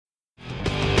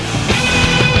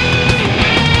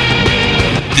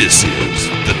This is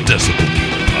the Decibel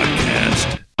Geek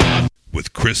Podcast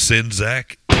with Chris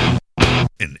Czynszak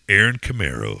and Aaron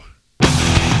Camaro.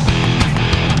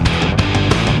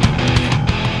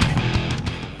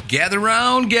 Gather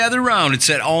round. It's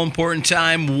that all-important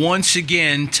time once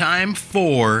again. Time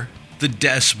for the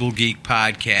Decibel Geek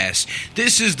Podcast.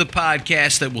 This is the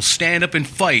podcast that will stand up and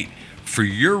fight for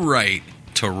your right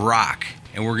to rock.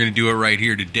 And we're going to do it right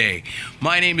here today.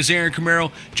 My name is Aaron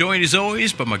Camaro, joined as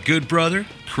always by my good brother,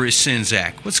 Chris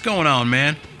Czynszak. What's going on,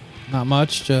 man? Not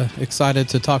much. Excited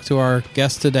to talk to our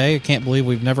guest today. I can't believe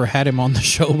we've never had him on the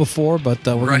show before, but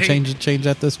we're going to change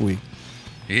that this week.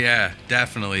 Yeah,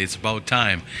 definitely. It's about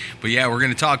time. But yeah, we're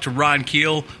going to talk to Ron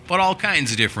Keel about all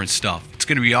kinds of different stuff. It's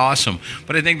going to be awesome.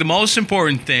 But I think the most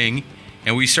important thing,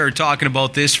 and we started talking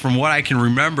about this from what I can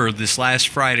remember this last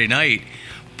Friday night,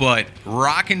 but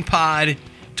Rockin' Pod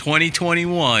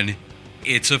 2021,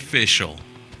 it's official.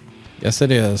 Yes, it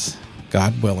is.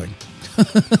 God willing.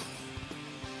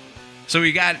 So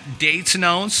we got dates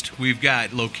announced. We've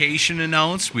got location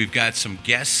announced. We've got some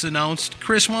guests announced.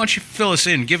 Chris, why don't you fill us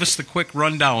in? Give us the quick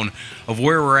rundown of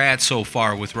where we're at so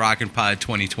far with Rockin' Pod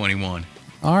 2021.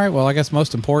 All right. Well, I guess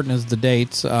most important is the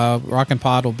dates. Rockin'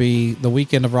 Pod will be, the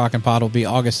weekend of Rockin' Pod will be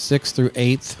August 6th through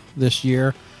 8th this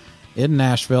year in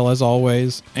Nashville, as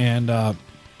always, and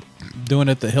doing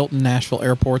it at the Hilton Nashville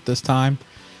Airport this time.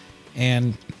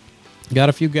 And got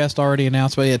a few guests already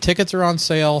announced, but yeah, tickets are on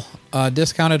sale.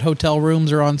 Discounted hotel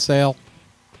rooms are on sale.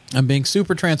 I'm being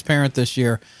super transparent this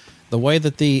year. The way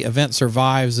that the event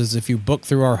survives is if you book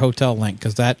through our hotel link,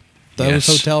 because those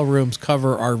hotel rooms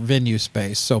cover our venue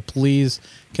space. So please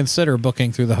consider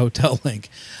booking through the hotel link.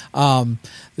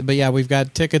 But yeah, we've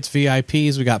got tickets,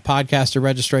 VIPs. We got podcaster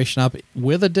registration up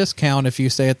with a discount if you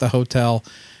stay at the hotel,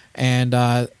 and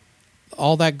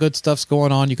all that good stuff's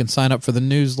going on. You can sign up for the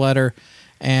newsletter.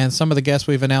 And some of the guests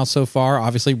we've announced so far,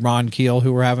 obviously Ron Keel,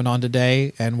 who we're having on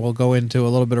today, and we'll go into a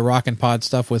little bit of Rockin' Pod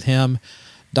stuff with him.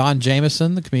 Don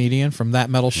Jamieson, the comedian from That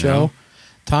Metal Show. Yeah.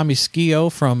 Tommy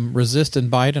Skio from Resist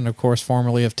and Bite, and of course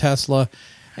formerly of Tesla.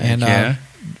 And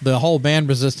the whole band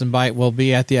Resist and Bite will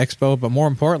be at the expo, but more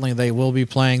importantly, they will be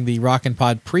playing the Rockin'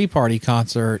 Pod pre-party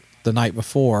concert the night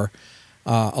before,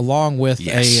 along with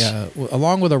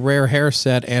a Rare Hair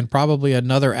set and probably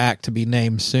another act to be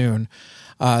named soon.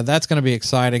 That's going to be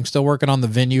exciting. Still working on the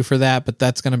venue for that, but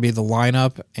that's going to be the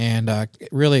lineup, and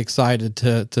really excited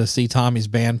to see Tommy's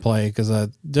band play, because I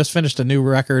just finished a new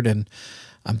record, and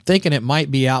I'm thinking it might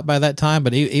be out by that time,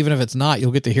 but even if it's not,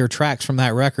 you'll get to hear tracks from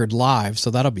that record live, so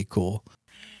that'll be cool.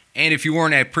 And if you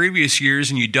weren't at previous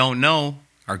years and you don't know,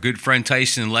 our good friend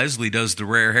Tyson Leslie does the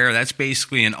Rare Hair. That's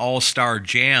basically an all-star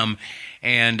jam,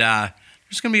 and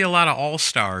there's going to be a lot of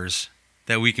all-stars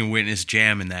that we can witness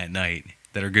jamming that night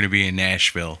that are going to be in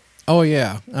Nashville. Oh,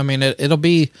 yeah. I mean, it'll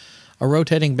be a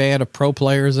rotating band of pro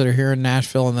players that are here in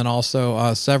Nashville, and then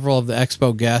also several of the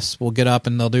expo guests will get up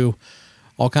and they'll do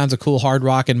all kinds of cool hard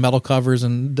rock and metal covers,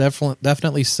 and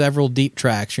definitely several deep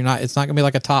tracks. It's not going to be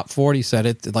like a top 40 set.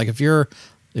 It's like if you're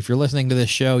listening to this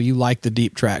show, you like the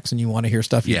deep tracks and you want to hear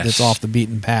stuff that's off the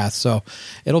beaten path. So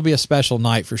it'll be a special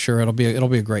night for sure. It'll be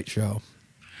a great show.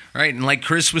 Right, and like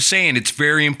Chris was saying, it's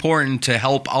very important to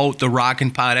help out the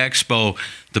Rockin' Pod Expo.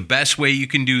 The best way you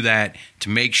can do that to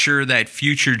make sure that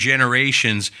future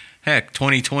generations, heck,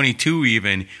 2022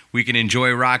 even, we can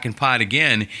enjoy Rockin' Pod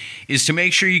again, is to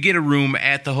make sure you get a room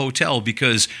at the hotel,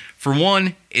 because for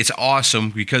one, it's awesome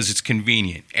because it's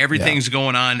convenient. Everything's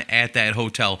going on at that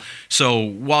hotel. So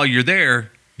while you're there.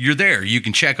 You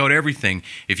can check out everything.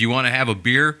 If you want to have a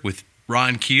beer with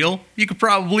Ron Keel, you could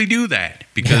probably do that,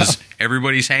 because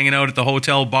everybody's hanging out at the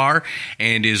hotel bar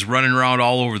and is running around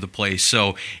all over the place.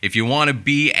 So if you want to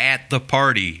be at the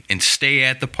party and stay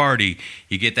at the party,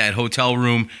 you get that hotel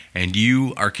room, and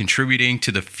you are contributing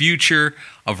to the future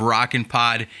of Rockin'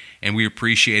 Pod, and we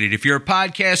appreciate it. If you're a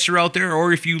podcaster out there,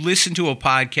 or if you listen to a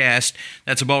podcast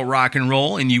that's about rock and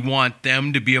roll and you want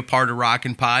them to be a part of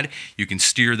Rockin' Pod, you can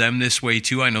steer them this way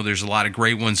too. I know there's a lot of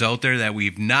great ones out there that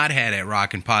we've not had at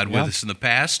Rockin' Pod with us in the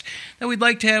past that we'd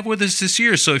like to have with us this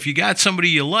year. So if you got somebody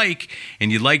you like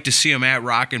and you'd like to see them at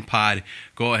Rockin' Pod,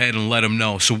 go ahead and let them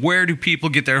know. So where do people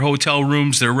get their hotel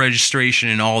rooms, their registration,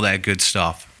 and all that good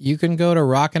stuff? You can go to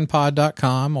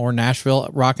rockinpod.com or Nashville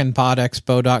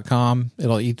rockinpodexpo.com.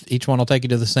 Each one will take you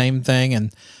to the same thing,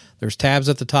 and there's tabs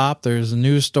at the top. There's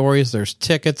news stories, there's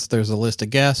tickets, there's a list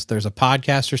of guests, there's a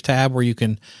podcasters tab where you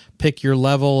can pick your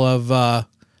level of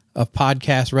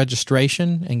podcast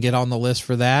registration and get on the list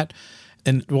for that.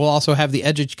 And we'll also have the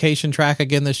education track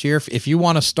again this year. If you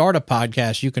want to start a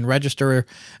podcast, you can register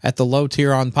at the low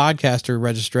tier on podcaster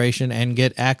registration and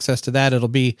get access to that. It'll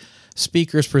be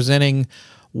speakers presenting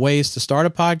ways to start a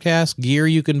podcast, gear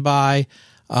you can buy,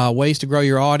 ways to grow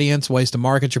your audience, ways to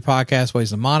market your podcast, ways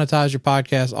to monetize your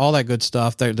podcast, all that good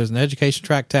stuff. There's an education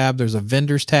track tab. There's a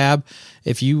vendors tab.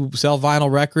 If you sell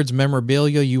vinyl records,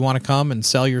 memorabilia, you want to come and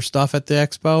sell your stuff at the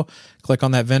expo, click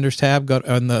on that vendors tab.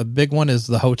 And the big one is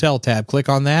the hotel tab. Click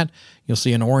on that. You'll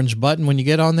see an orange button when you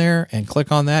get on there, and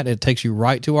click on that. It takes you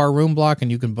right to our room block,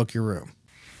 and you can book your room.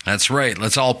 That's right.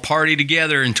 Let's all party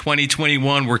together in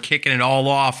 2021. We're kicking it all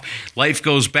off. Life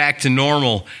goes back to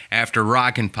normal after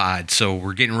Rockin' Pod. So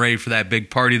we're getting ready for that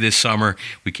big party this summer.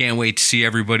 We can't wait to see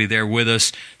everybody there with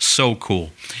us. So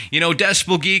cool. You know,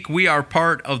 Decibel Geek, we are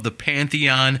part of the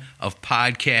pantheon of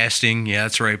podcasting. Yeah,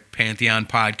 that's right, Pantheon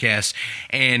Podcast.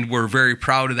 And we're very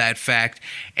proud of that fact.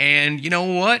 And you know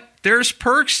what? There's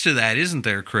perks to that, isn't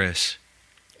there, Chris?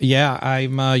 Yeah,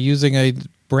 I'm using a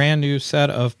brand new set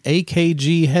of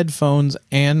AKG headphones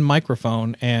and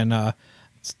microphone, and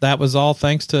that was all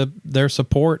thanks to their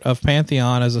support of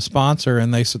Pantheon as a sponsor,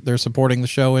 and they're supporting the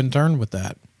show in turn with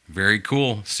that. Very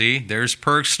cool. See, there's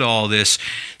perks to all this.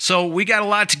 So we got a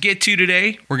lot to get to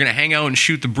today. We're going to hang out and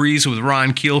shoot the breeze with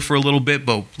Ron Keel for a little bit,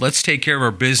 but let's take care of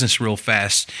our business real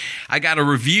fast. I got a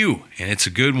review, and it's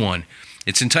a good one.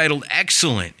 It's entitled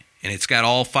Excellent, and it's got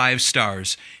all 5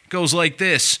 stars. It goes like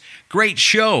this: great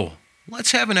show.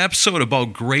 Let's have an episode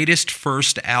about greatest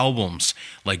first albums,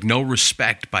 like No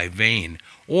Respect by Vane,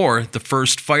 or the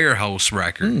first Firehouse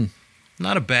record.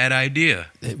 Not a bad idea.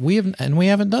 We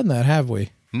haven't done that, have we?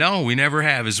 No, we never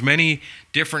have. As many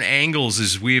different angles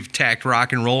as we've tacked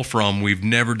rock and roll from, we've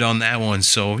never done that one.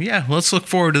 So, yeah, let's look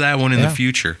forward to that one in the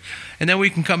future. And then we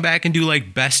can come back and do,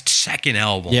 like, best second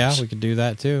albums. Yeah, we could do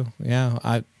that, too.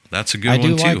 Yeah, that's a good one, too.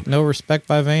 I do like No Respect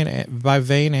by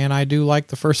Vane, and I do like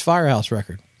the first Firehouse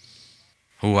record.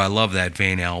 Oh, I love that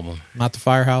Vane album. Not the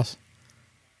Firehouse?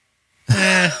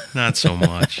 Not so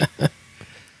much.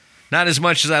 Not as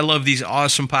much as I love these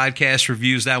awesome podcast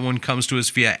reviews. That one comes to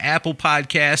us via Apple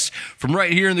Podcasts from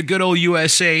right here in the good old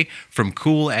USA, from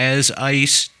Cool as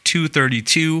Ice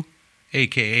 232,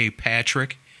 a.k.a.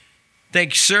 Patrick.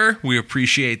 Thank you, sir. We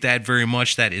appreciate that very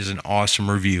much. That is an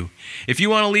awesome review. If you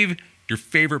want to leave your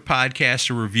favorite podcast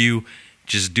a review,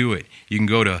 just do it. You can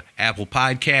go to Apple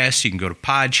Podcasts. You can go to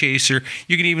Podchaser.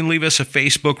 You can even leave us a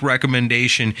Facebook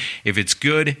recommendation. If it's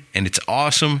good and it's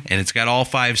awesome and it's got all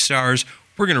 5 stars,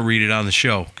 we're going to read it on the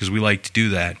show because we like to do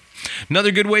that.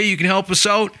 Another good way you can help us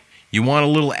out, you want a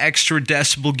little extra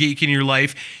Decibel Geek in your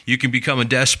life, you can become a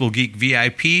Decibel Geek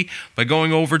VIP by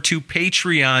going over to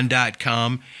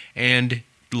patreon.com and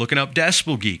looking up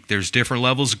Decibel Geek. There's different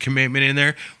levels of commitment in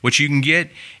there. What you can get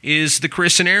is the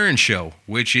Chris and Aaron Show,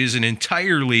 which is an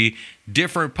entirely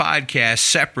different podcast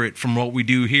separate from what we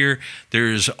do here.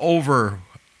 There's well over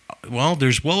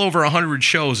 100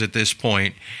 shows at this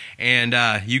point, and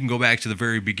you can go back to the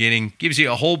very beginning. Gives you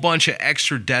a whole bunch of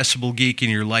extra Decibel Geek in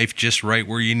your life just right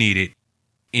where you need it,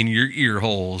 in your ear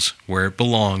holes where it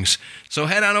belongs. So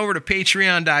head on over to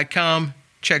patreon.com.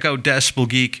 Check out Decibel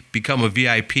Geek, become a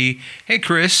VIP. Hey,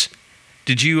 Chris,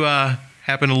 did you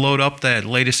happen to load up that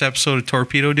latest episode of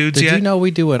Torpedo Dudes yet? Did you know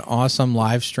we do an awesome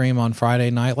live stream on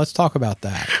Friday night? Let's talk about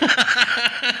that.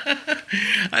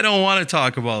 I don't want to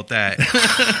talk about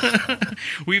that.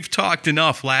 We've talked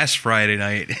enough last Friday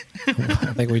night.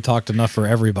 I think we talked enough for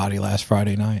everybody last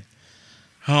Friday night.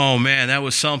 Oh, man, that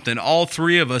was something. All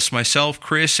 3 of us, myself,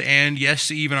 Chris, and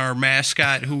yes, even our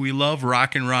mascot who we love,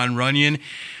 Rockin' Ron Runyon,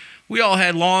 we all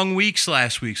had long weeks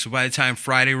last week, so by the time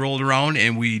Friday rolled around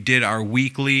and we did our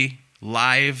weekly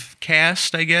live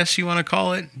cast, I guess you want to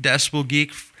call it, Decibel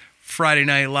Geek Friday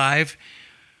Night Live,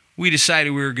 we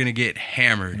decided we were going to get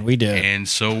hammered. And we did. And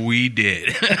so we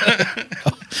did.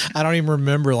 I don't even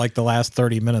remember like the last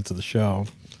 30 minutes of the show.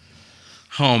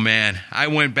 Oh, man. I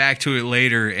went back to it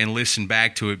later and listened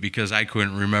back to it because I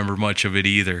couldn't remember much of it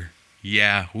either.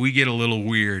 Yeah, we get a little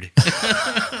weird.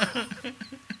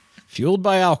 Fueled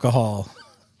by alcohol.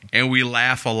 And we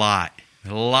laugh a lot.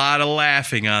 A lot of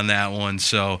laughing on that one.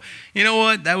 So, you know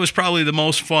what? That was probably the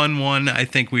most fun one I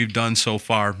think we've done so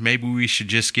far. Maybe we should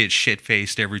just get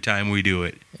shit-faced every time we do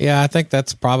it. Yeah, I think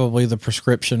that's probably the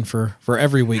prescription for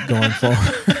every week going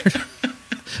forward.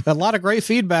 A lot of great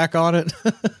feedback on it.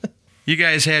 You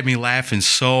guys had me laughing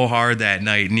so hard that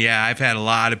night. And yeah, I've had a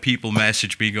lot of people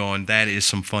message me going, that is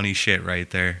some funny shit right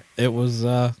there. It was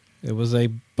a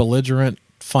belligerent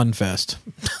fun fest.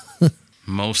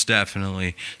 Most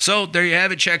definitely. So there you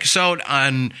have it. Check us out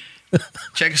on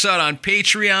Check us out on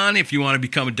Patreon if you want to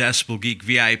become a Decibel Geek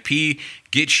VIP.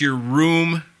 Get your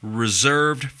room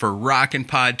reserved for Rockin'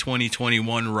 Pod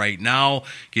 2021 right now.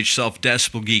 Get yourself a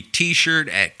Decibel Geek t-shirt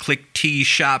at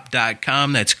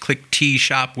clickteeshop.com. That's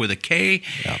clickteeshop with a K.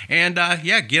 Yep. And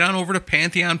get on over to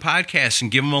Pantheon Podcast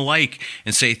and give them a like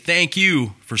and say thank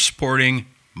you for supporting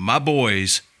my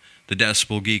boys, the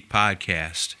Decibel Geek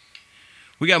Podcast.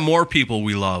 We got more people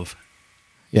we love.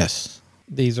 Yes.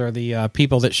 These are the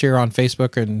people that share on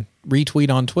Facebook and retweet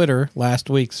on Twitter last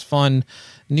week's fun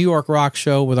New York rock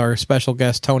show with our special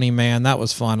guest, Tony Mann. That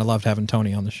was fun. I loved having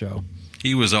Tony on the show.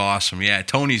 He was awesome. Yeah,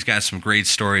 Tony's got some great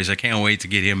stories. I can't wait to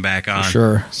get him back on. For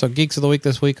sure. So Geeks of the Week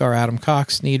this week are Adam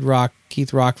Cox, Sneed Rock,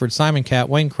 Keith Rockford, Simon Catt,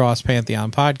 Wayne Cross,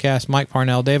 Pantheon Podcast, Mike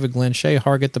Parnell, David Glenn, Shay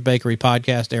Hargett, The Bakery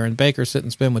Podcast, Aaron Baker, Sit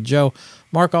and Spin with Joe,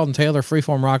 Mark Alden Taylor,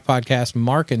 Freeform Rock Podcast,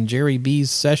 Mark and Jerry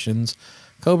B's Sessions,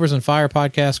 Cobras and Fire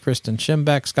Podcast, Kristen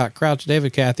Schimbeck, Scott Crouch,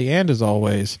 David Cathy, and as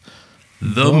always,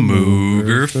 the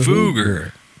Mooger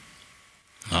Fooger.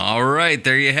 All right,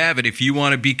 there you have it. If you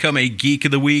want to become a Geek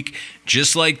of the Week,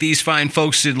 just like these fine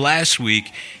folks did last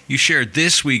week, you shared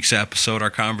this week's episode,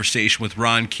 our conversation with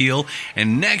Ron Keel,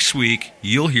 and next week,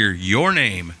 you'll hear your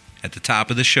name at the top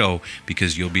of the show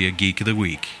because you'll be a Geek of the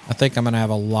Week. I think I'm going to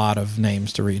have a lot of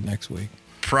names to read next week.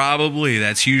 Probably.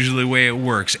 That's usually the way it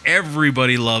works.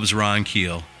 Everybody loves Ron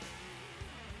Keel.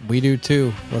 We do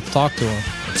too. Let's talk to him.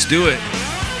 Let's do it.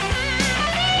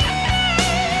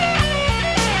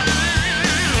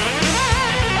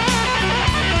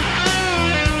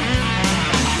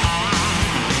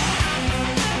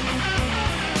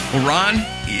 Well, Ron,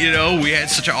 we had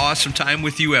such an awesome time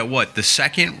with you at the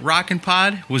second Rockin'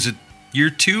 Pod? Was it year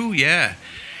 2? Yeah.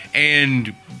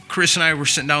 And Chris and I were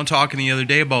sitting down talking the other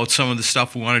day about some of the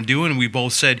stuff we want to do, and we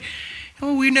both said,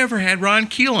 we never had Ron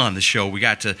Keel on the show. We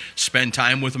got to spend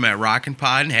time with him at Rockin'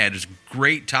 Pod and had a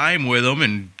great time with him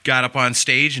and got up on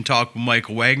stage and talked with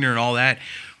Michael Wagner and all that.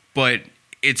 But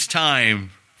it's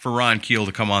time for Ron Keel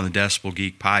to come on the Decibel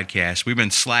Geek Podcast. We've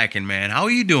been slacking, man. How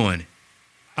are you doing?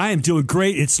 I am doing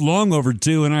great. It's long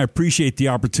overdue, and I appreciate the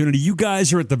opportunity. You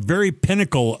guys are at the very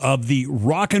pinnacle of the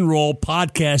rock and roll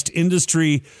podcast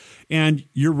industry, and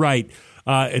you're right.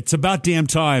 It's about damn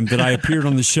time that I appeared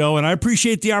on the show, and I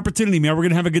appreciate the opportunity, man. We're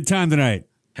going to have a good time tonight.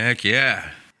 Heck yeah.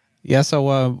 Yeah,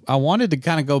 so I wanted to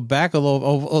kind of go back a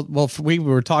little. Well, we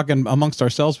were talking amongst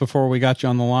ourselves before we got you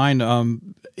on the line.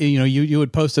 You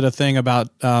had posted a thing about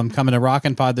coming to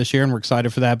Rockin' Pod this year, and we're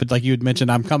excited for that. But like you had mentioned,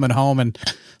 I'm coming home, and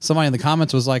somebody in the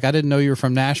comments was like, I didn't know you were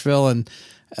from Nashville, and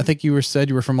I think you said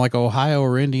you were from like Ohio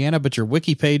or Indiana, but your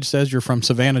wiki page says you're from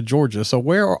Savannah, Georgia. So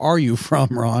where are you from,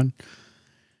 Ron?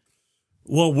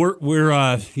 Well, we're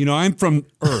I'm from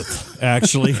Earth,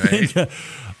 actually.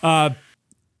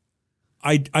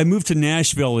 I moved to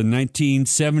Nashville in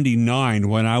 1979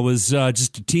 when I was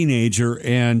just a teenager,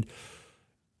 and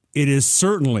it is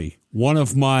certainly one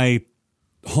of my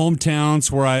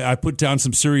hometowns where I put down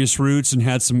some serious roots and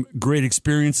had some great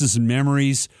experiences and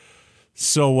memories.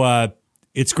 So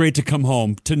it's great to come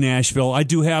home to Nashville. I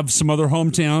do have some other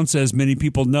hometowns, as many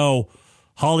people know.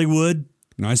 Hollywood.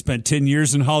 I spent 10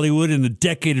 years in Hollywood in the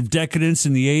decade of decadence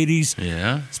in the 80s.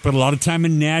 Yeah. Spent a lot of time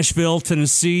in Nashville,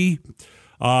 Tennessee.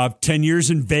 10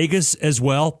 years in Vegas as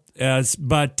well.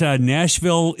 But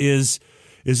Nashville is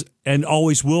and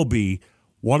always will be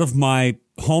one of my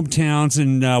hometowns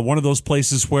and one of those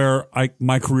places where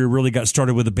my career really got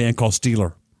started with a band called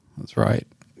Steeler. That's right.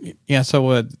 Yeah, so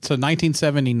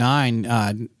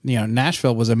 1979,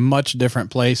 Nashville was a much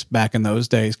different place back in those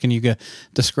days. Can you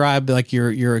describe like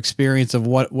your experience of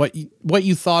what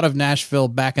you thought of Nashville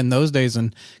back in those days?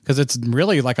 And because it's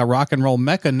really like a rock and roll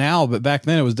mecca now, but back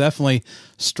then it was definitely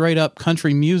straight up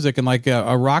country music, and like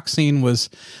a rock scene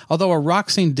was. Although a rock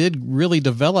scene did really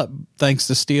develop thanks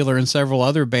to Steeler and several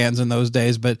other bands in those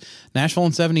days, but Nashville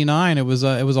in '79 it was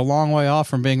a long way off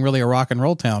from being really a rock and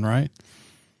roll town, right?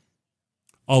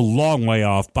 A long way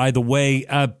off. By the way,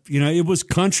 it was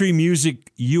Country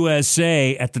Music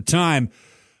USA at the time.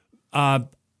 I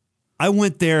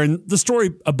went there, and the story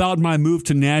about my move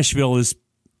to Nashville is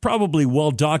probably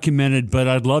well documented, but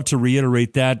I'd love to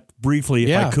reiterate that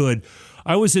briefly if I could.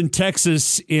 I was in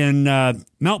Texas, in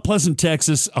Mount Pleasant,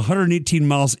 Texas, 118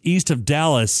 miles east of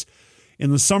Dallas,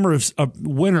 in the summer of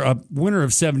winter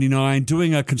of '79,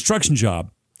 doing a construction job.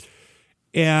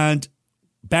 And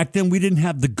back then, we didn't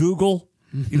have the Google.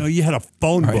 You had a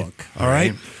phone book, all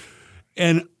right?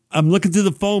 And I'm looking through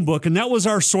the phone book, and that was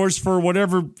our source for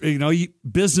whatever,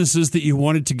 businesses that you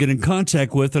wanted to get in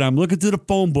contact with. And I'm looking through the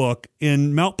phone book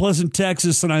in Mount Pleasant,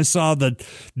 Texas, and I saw the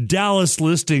Dallas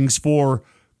listings for,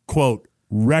 quote,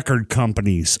 record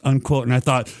companies, unquote. And I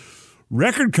thought,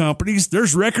 record companies.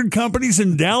 There's record companies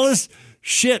in Dallas.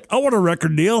 Shit, I want a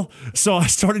record deal. So I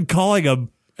started calling them.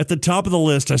 At the top of the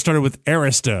list, I started with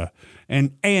Arista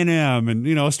and A&M,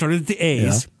 and I started at the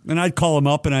A's. Yeah. And I'd call them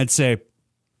up and I'd say,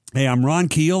 "Hey, I'm Ron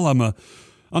Keel.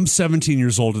 I'm 17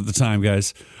 years old at the time,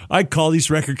 guys. I'd call these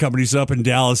record companies up in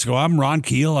Dallas. Go, I'm Ron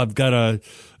Keel. I've got a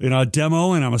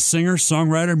demo, and I'm a singer,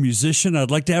 songwriter, musician. I'd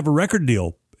like to have a record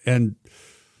deal." And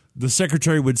the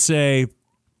secretary would say,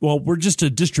 "Well, we're just a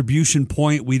distribution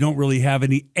point. We don't really have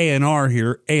any A&R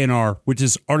here." A&R, which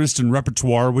is artist and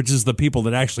repertoire, which is the people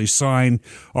that actually sign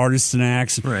artists and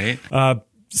acts. Right.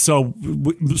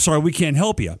 Sorry, we can't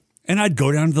help you. And I'd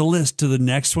go down to the list to the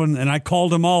next one, and I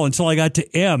called them all until I got to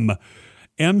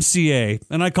MCA.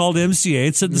 And I called MCA.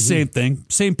 It said the same thing,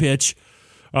 same pitch.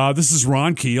 "This is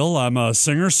Ron Keel. I'm a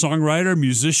singer, songwriter,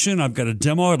 musician. I've got a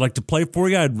demo I'd like to play for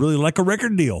you. I'd really like a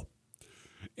record deal."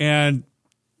 And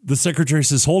the secretary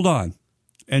says, "Hold on."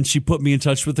 And she put me in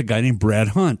touch with a guy named Brad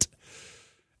Hunt.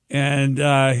 And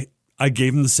I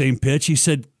gave him the same pitch. He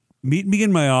said, "Meet me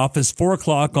in my office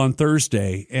 4:00 on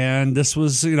Thursday." And this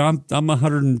was, I'm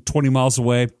 120 miles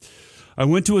away. I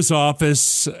went to his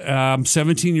office. I'm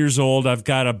 17 years old. I've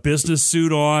got a business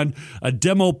suit on, a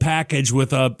demo package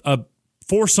with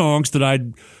 4 songs that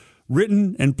I'd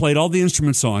written and played all the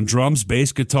instruments on: drums,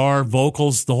 bass, guitar,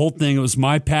 vocals, the whole thing. It was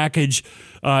my package.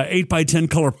 8x10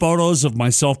 color photos of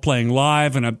myself playing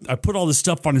live. And I put all this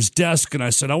stuff on his desk and I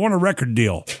said, "I want a record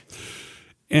deal."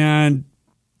 And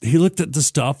he looked at the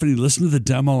stuff and he listened to the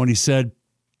demo and he said,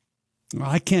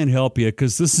 "I can't help you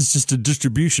because this is just a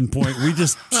distribution point. We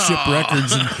just ship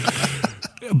records.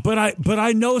 But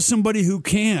I know somebody who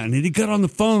can." And he got on the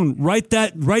phone right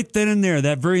then and there,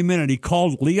 that very minute. He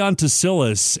called Leon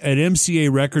Tasilis at MCA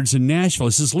Records in Nashville.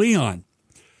 He says, "Leon,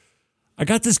 I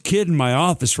got this kid in my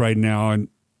office right now, and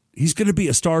he's going to be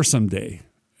a star someday.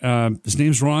 His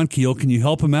name's Ron Keel. Can you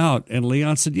help him out?" And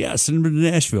Leon said, "Yeah, send him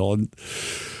to Nashville." And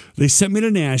they sent me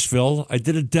to Nashville. I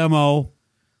did a demo.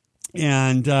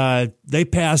 And they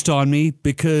passed on me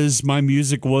because my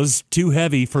music was too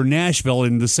heavy for Nashville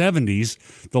in the 70s,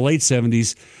 the late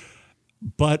 70s.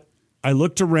 But I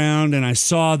looked around and I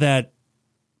saw that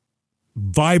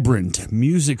vibrant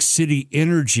Music City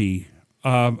energy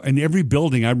in every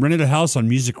building. I rented a house on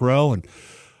Music Row, and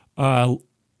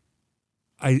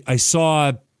I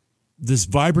saw this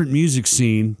vibrant music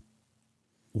scene,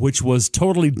 which was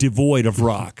totally devoid of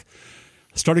rock.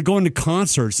 I started going to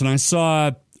concerts, and I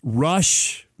saw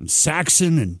Rush and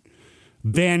Saxon and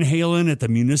Van Halen at the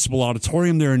Municipal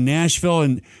Auditorium there in Nashville.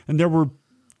 And there were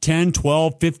 10,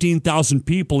 12, 15,000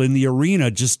 people in the arena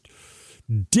just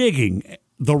digging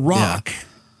the rock. Yeah.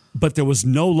 But there was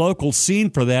no local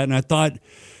scene for that. And I thought,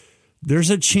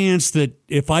 there's a chance that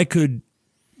if I could,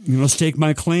 stake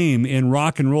my claim in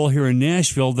rock and roll here in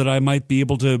Nashville, that I might be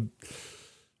able to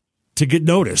get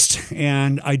noticed.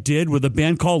 And I did with a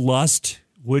band called Lust,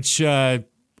 which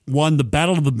won the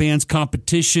Battle of the Bands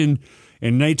competition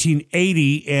in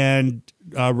 1980 and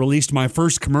released my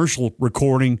first commercial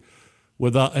recording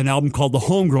with an album called the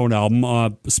Homegrown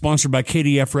Album, sponsored by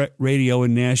KDF Radio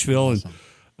in Nashville. Awesome.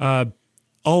 And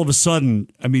all of a sudden,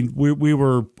 we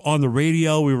were on the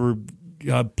radio. We were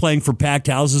playing for packed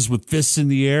houses with fists in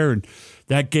the air, and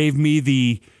that gave me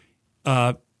the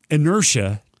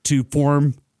inertia to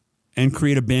form and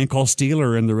create a band called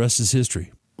Steeler, and the rest is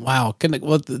history. Wow.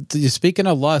 Speaking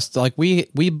of Lust, like we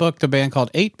booked a band called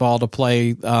 8 Ball to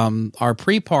play our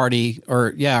pre-party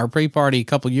a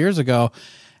couple years ago.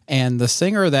 And the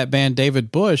singer of that band,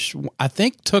 David Bush, I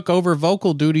think took over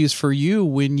vocal duties for you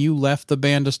when you left the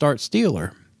band to start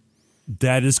Steeler.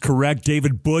 That is correct.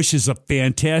 David Bush is a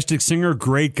fantastic singer,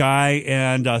 great guy,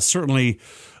 and certainly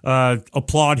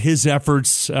applaud his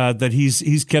efforts that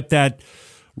he's kept that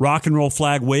rock and roll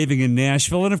flag waving in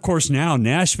Nashville. And of course now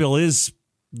Nashville is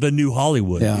the new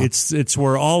Hollywood. Yeah. It's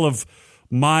where all of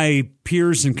my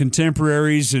peers and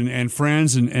contemporaries and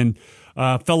friends and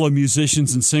fellow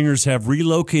musicians and singers have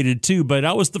relocated to. But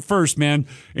I was the first, man.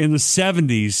 In the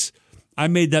 70s, I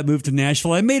made that move to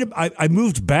Nashville. I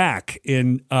moved back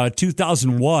in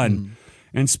 2001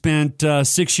 and spent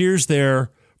 6 years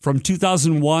there from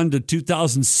 2001 to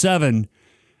 2007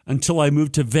 until I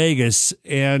moved to Vegas,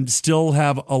 and still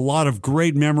have a lot of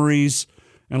great memories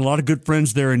and a lot of good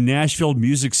friends there in Nashville,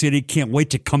 Music City. Can't wait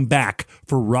to come back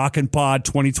for Rockin' Pod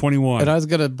 2021. And I was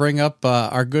going to bring up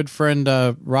our good friend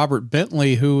Robert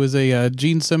Bentley, who is a great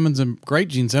Gene Simmons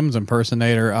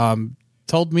impersonator,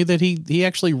 told me that he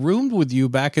actually roomed with you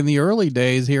back in the early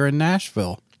days here in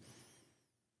Nashville.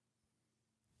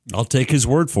 I'll take his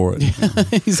word for it.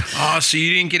 So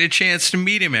you didn't get a chance to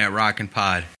meet him at Rockin'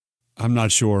 Pod? I'm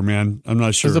not sure, man. I'm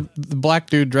not sure. There's the black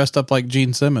dude dressed up like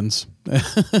Gene Simmons.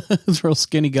 He's a real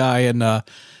skinny guy,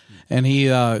 and he,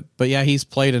 but yeah, he's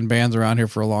played in bands around here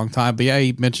for a long time. But yeah,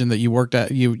 he mentioned that you worked at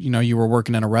you were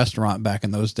working in a restaurant back in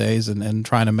those days and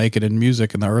trying to make it in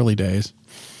music in the early days.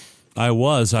 I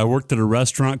worked at a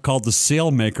restaurant called the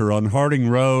Sailmaker on Harding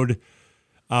Road.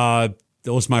 That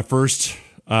was my first.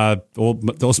 That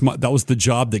was the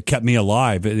job that kept me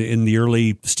alive in the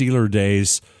early Steeler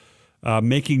days.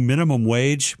 Making minimum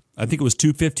wage. I think it was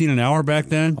 $2.15 an hour back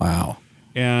then. Wow.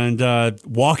 And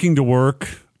walking to work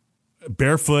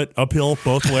barefoot uphill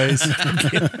both ways.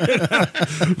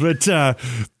 But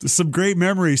some great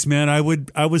memories, man. I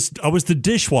was the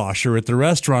dishwasher at the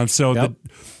restaurant, so Yep.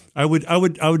 I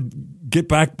would get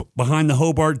back behind the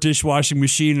Hobart dishwashing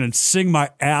machine and sing my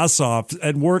ass off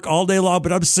and work all day long,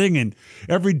 but I'm singing.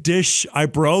 Every dish I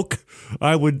broke,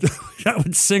 I would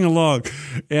sing along.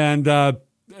 And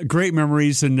great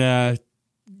memories and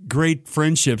great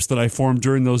friendships that I formed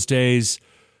during those days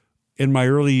in my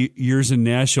early years in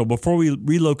Nashville. Before we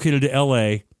relocated to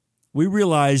LA, we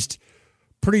realized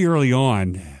pretty early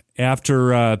on,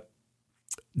 after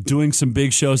doing some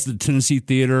big shows at the Tennessee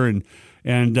Theater and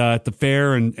at the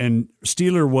fair, and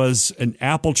Steeler was an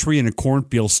apple tree in a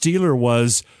cornfield. Steeler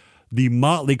was the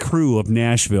Motley Crue of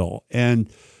Nashville,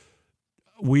 and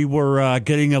we were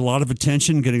getting a lot of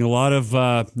attention, getting a lot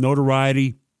of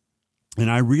notoriety. And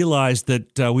I realized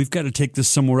that we've got to take this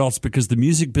somewhere else because the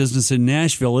music business in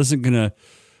Nashville isn't going to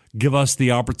give us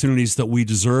the opportunities that we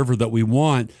deserve or that we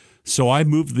want. So I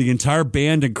moved the entire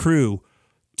band and crew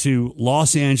to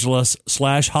Los Angeles /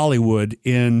 Hollywood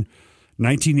in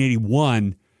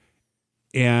 1981,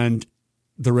 and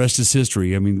the rest is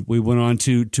history. I mean, we went on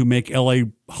to make LA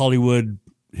Hollywood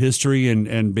history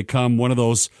and become one of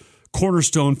those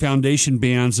cornerstone foundation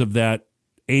bands of that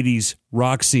 80s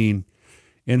rock scene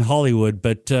in Hollywood.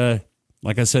 But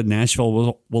like I said,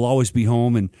 Nashville will always be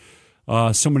home,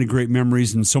 and so many great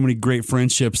memories and so many great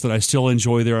friendships that I still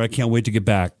enjoy there. I can't wait to get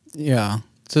back. Yeah.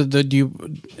 So did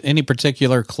you, any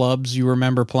particular clubs you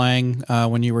remember playing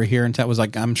when you were here? And that was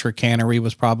like, I'm sure Cannery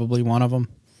was probably one of them.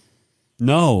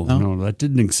 No, that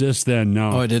didn't exist then.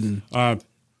 No. Oh, it didn't.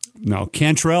 No,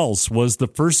 Cantrell's was the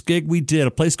first gig we did,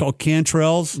 a place called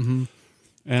Cantrell's. Mm-hmm.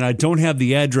 And I don't have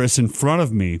the address in front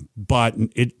of me, but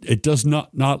it does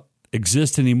not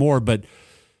exist anymore. But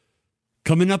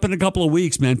coming up in a couple of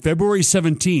weeks, man, February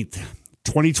 17th,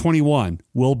 2021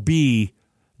 will be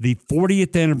the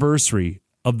 40th anniversary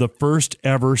of the first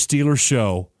ever Steelers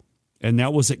show. And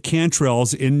that was at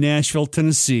Cantrell's in Nashville,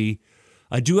 Tennessee.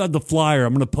 I do have the flyer.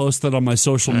 I'm going to post that on my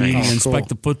social media and Inspect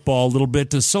the Football a little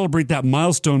bit to celebrate that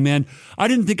milestone, man. I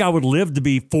didn't think I would live to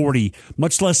be 40,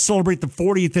 much less celebrate the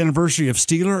 40th anniversary of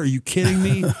Steeler. Are you kidding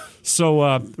me? So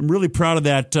I'm really proud of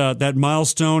that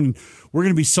milestone. We're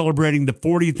going to be celebrating the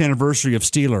 40th anniversary of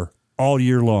Steeler all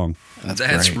year long.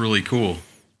 That's really cool.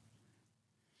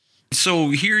 So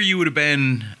here you would have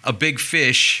been a big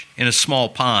fish in a small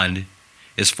pond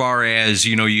as far as,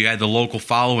 you had the local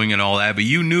following and all that, but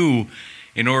you knew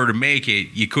in order to make it,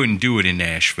 you couldn't do it in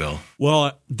Nashville.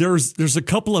 Well, there's a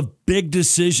couple of big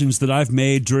decisions that I've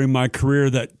made during my career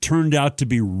that turned out to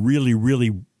be really,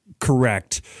 really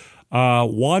correct.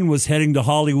 One was heading to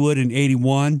Hollywood in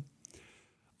 81.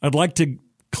 I'd like to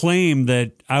claim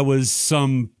that I was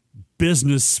some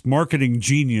business marketing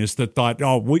genius that thought,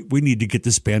 we need to get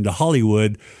this band to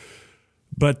Hollywood.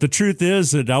 But the truth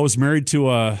is that I was married to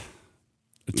a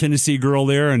Tennessee girl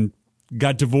there and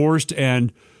got divorced,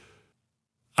 and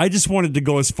I just wanted to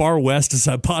go as far west as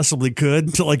I possibly could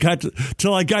until I got to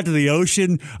the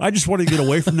ocean. I just wanted to get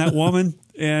away from that woman.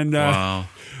 And wow.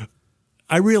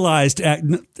 I realized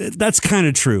that's kind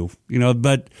of true,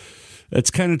 but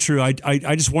it's kind of true.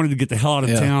 I just wanted to get the hell out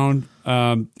of town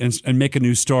and make a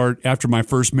new start after my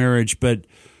first marriage. But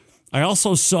I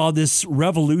also saw this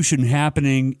revolution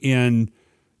happening in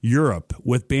Europe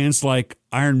with bands like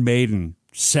Iron Maiden,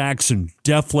 Saxon,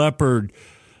 Def Leppard,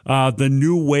 the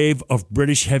new wave of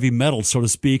British heavy metal, so to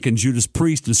speak, and Judas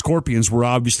Priest and Scorpions were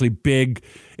obviously big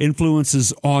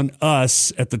influences on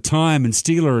us at the time, and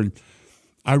Steeler. And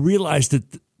I realized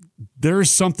that there's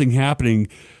something happening,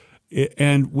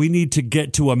 and we need to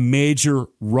get to a major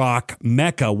rock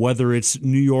mecca, whether it's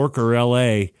New York or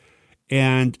L.A.,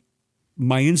 and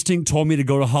my instinct told me to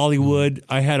go to Hollywood.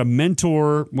 I had a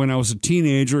mentor when I was a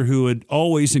teenager who had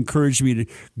always encouraged me to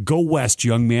go west,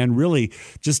 young man, really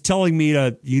just telling me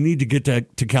you need to get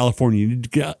to California. You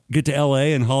need to get to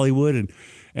L.A. and Hollywood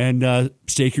and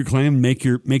stake your claim, make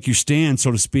your stand, so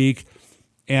to speak.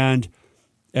 And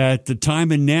at the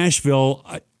time in Nashville,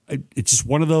 it's just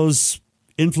one of those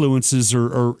influences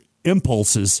or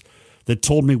impulses that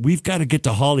told me we've got to get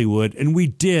to Hollywood. And we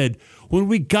did. When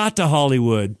we got to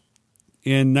Hollywood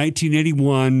in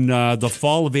 1981, the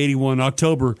fall of 81,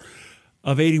 October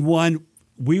of 81,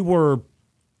 we were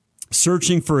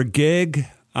searching for a gig.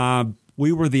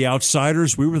 We were the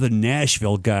outsiders. We were the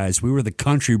Nashville guys. We were the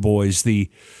country boys, the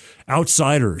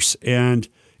outsiders. And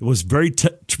it was very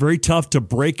tough to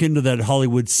break into that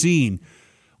Hollywood scene.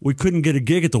 We couldn't get a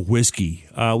gig at the Whiskey.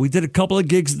 We did a couple of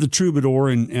gigs at the Troubadour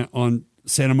on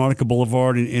Santa Monica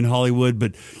Boulevard in Hollywood,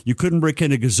 but you couldn't break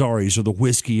into Gazzarri's or the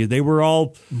Whiskey. They were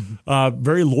all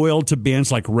very loyal to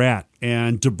bands like Rat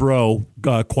and Dubrow,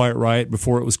 Quiet Riot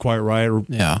before it was Quiet Riot,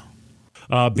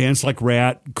 or bands like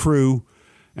Rat, Crew,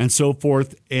 and so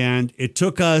forth. And it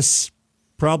took us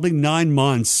probably 9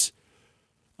 months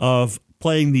of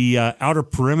playing the outer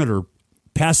perimeter,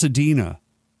 Pasadena,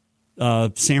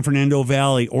 San Fernando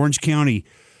Valley, Orange County,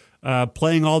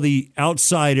 playing all the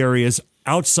outside areas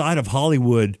outside of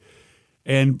Hollywood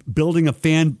and building a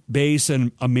fan base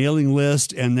and a mailing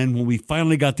list. And then when we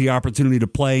finally got the opportunity to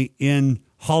play in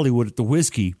Hollywood at the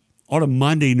Whiskey on a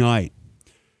Monday night,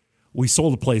 we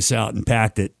sold the place out and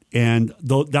packed it. And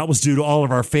that was due to all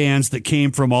of our fans that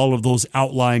came from all of those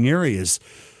outlying areas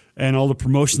and all the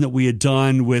promotion that we had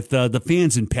done with the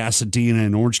fans in Pasadena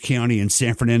and Orange County and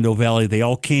San Fernando Valley. They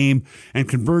all came and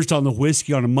converged on the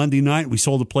Whiskey on a Monday night. We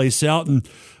sold the place out, and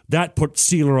that put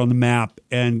Steeler on the map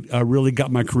and really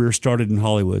got my career started in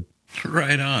Hollywood.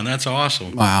 Right on. That's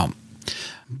awesome. Wow.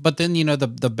 But then,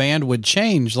 the band would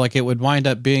change. Like, it would wind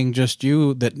up being just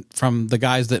you from the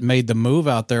guys that made the move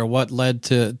out there. What led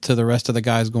to the rest of the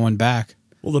guys going back?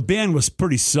 Well, the band was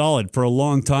pretty solid for a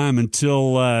long time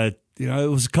until, it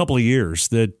was a couple of years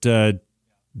that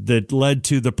led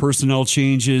to the personnel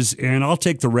changes. And I'll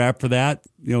take the rap for that.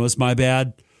 It's my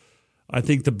bad. I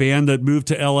think the band that moved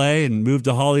to L.A. and moved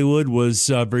to Hollywood was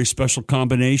a very special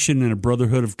combination and a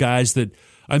brotherhood of guys that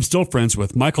I'm still friends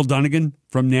with. Michael Dunnigan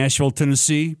from Nashville,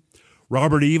 Tennessee.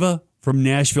 Robert Eva from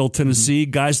Nashville, Tennessee.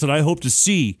 Guys that I hope to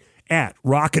see at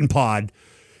Rockin' Pod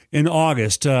in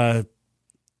August. And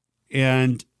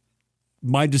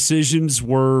my decisions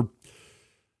were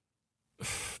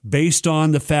based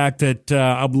on the fact that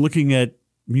I'm looking at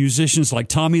musicians like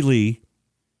Tommy Lee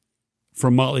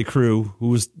from Motley Crue, who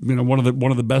was one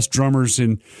of the best drummers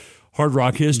in hard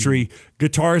rock history.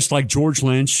 Guitarists like George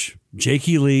Lynch,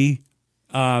 Jakey Lee.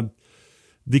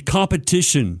 The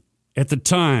competition at the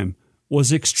time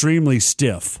was extremely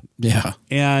stiff. Yeah.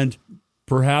 And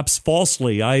perhaps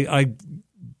falsely, I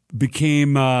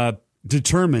became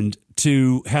determined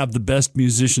to have the best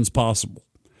musicians possible.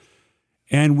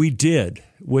 And we did.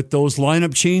 With those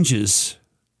lineup changes,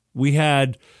 we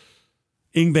had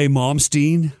Yngwie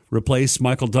Malmsteen replace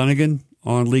Michael Dunnigan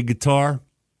on lead guitar.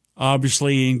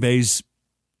 Obviously, Yngwie's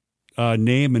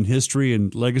name and history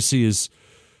and legacy is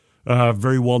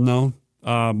very well known.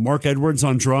 Mark Edwards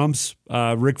on drums,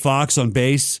 Rick Fox on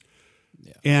bass.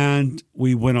 Yeah. And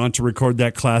we went on to record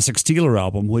that classic Steeler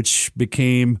album, which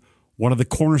became one of the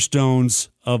cornerstones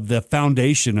of the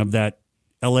foundation of that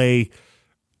LA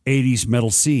 80s metal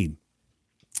scene.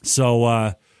 So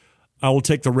I will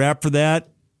take the rap for that.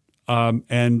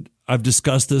 And I've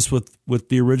discussed this with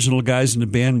the original guys in the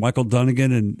band, Michael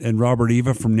Dunnigan and Robert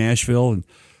Eva from Nashville.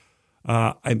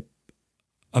 And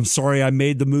I'm sorry I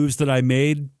made the moves that I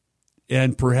made.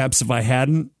 And perhaps if I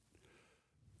hadn't,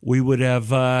 we would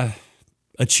have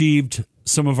achieved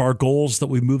some of our goals that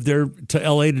we moved there to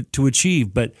LA to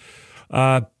achieve. But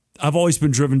I've always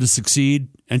been driven to succeed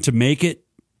and to make it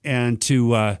and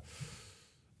to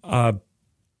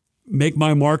make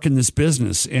my mark in this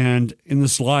business and in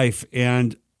this life.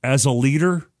 And as a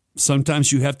leader,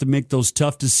 sometimes you have to make those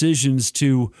tough decisions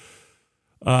to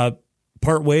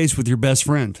part ways with your best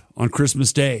friend on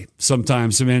Christmas Day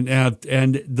sometimes. I mean,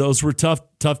 and those were tough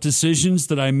decisions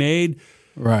that I made.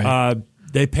 Right.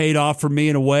 They paid off for me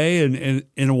in a way, and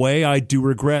in a way, I do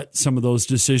regret some of those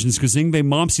decisions because Yngwie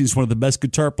Malmsteen is one of the best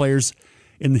guitar players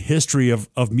in the history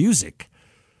of music,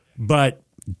 but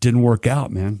didn't work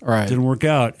out, man. Right. Didn't work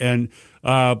out. And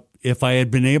if I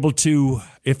had been able to,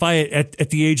 if I at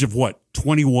the age of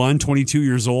 21, 22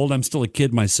 years old, I'm still a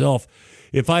kid myself.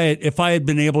 If I had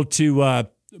been able to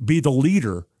be the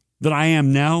leader that I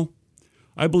am now,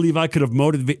 I believe I could have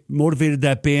motivated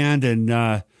that band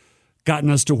and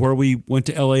gotten us to where we went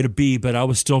to LA to be. But I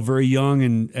was still very young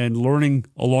and learning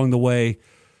along the way.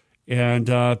 And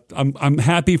I'm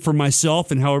happy for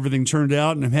myself and how everything turned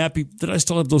out, and I'm happy that I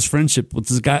still have those friendships with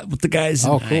the guys.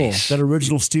 Oh, cool! That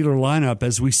original Steeler lineup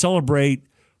as we celebrate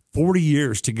 40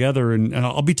 years together, and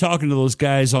I'll be talking to those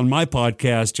guys on my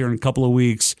podcast here in a couple of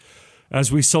weeks as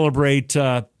we celebrate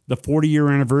the 40-year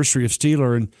anniversary of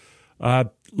Steeler. And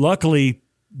luckily,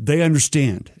 they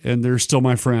understand, and they're still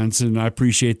my friends, and I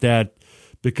appreciate that,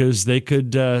 because they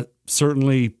could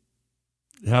certainly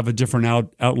have a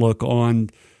different outlook on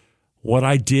what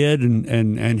I did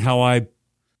and how I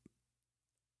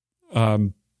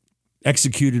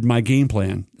executed my game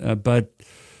plan. But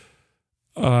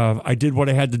I did what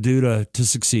I had to do to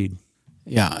succeed.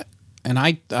 Yeah. And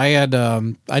I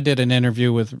did an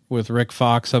interview with Rick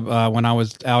Fox when I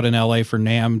was out in LA for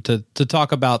NAMM to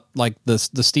talk about like the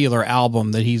Steeler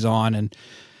album that he's on,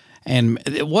 and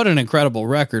what an incredible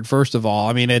record. First of all,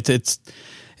 I mean it's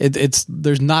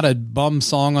there's not a bum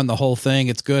song on the whole thing.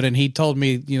 It's good. And he told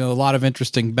me, a lot of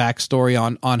interesting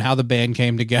backstory on how the band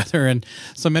came together, and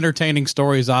some entertaining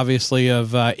stories, obviously, of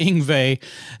Yngwie,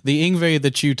 the Yngwie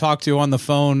that you talked to on the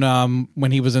phone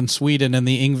when he was in Sweden, and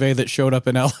the Yngwie that showed up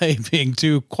in LA, being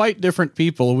two quite different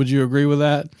people. Would you agree with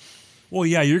that? Well,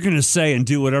 yeah, you're going to say and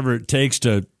do whatever it takes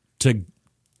to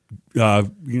you're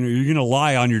going to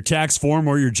lie on your tax form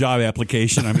or your job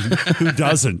application. I mean, who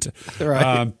doesn't?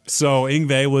 Right. So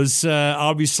Yngwie was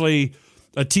obviously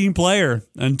a team player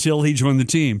until he joined the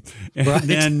team. And right.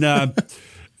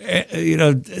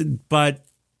 then, but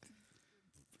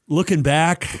looking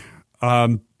back,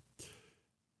 I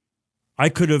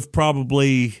could have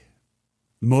probably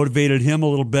motivated him a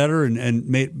little better and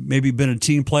maybe been a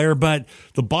team player. But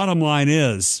the bottom line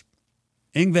is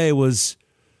Yngwie was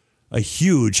a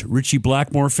huge Ritchie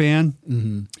Blackmore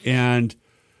fan, and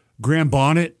Graham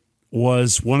Bonnet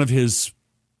was one of his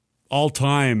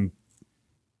all-time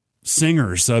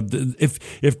singers.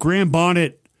 If Graham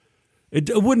Bonnet,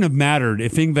 it wouldn't have mattered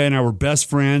if Yngwie and I were best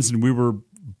friends and we were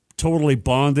totally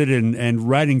bonded and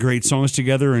writing great songs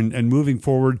together and moving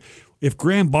forward. If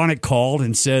Graham Bonnet called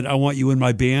and said, "I want you in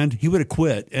my band," he would have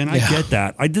quit, and I get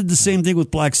that. I did the same thing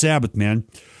with Black Sabbath, man.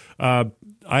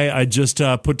 I just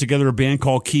put together a band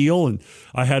called Keel, and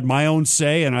I had my own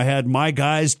say, and I had my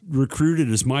guys recruited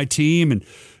as my team, and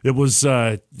it was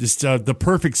just the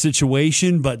perfect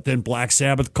situation. But then Black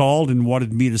Sabbath called and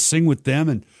wanted me to sing with them,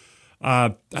 and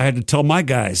I had to tell my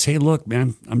guys, "Hey, look,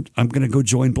 man, I'm going to go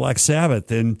join Black Sabbath,"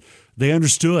 and they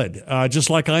understood, just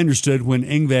like I understood when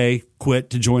Yngwie quit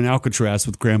to join Alcatraz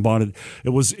with Graham Bonnet.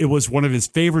 It was one of his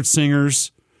favorite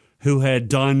singers who had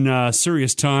done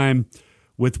Serious Time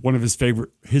with one of his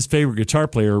favorite guitar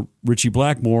player, Ritchie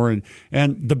Blackmore,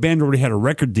 and the band already had a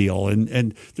record deal,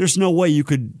 and there's no way you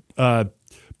could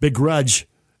begrudge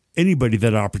anybody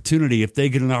that opportunity if they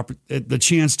get the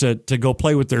chance to go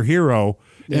play with their hero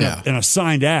in a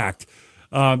signed act.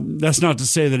 That's not to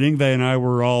say that Yngwie and I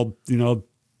were all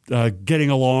getting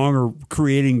along or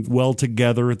creating well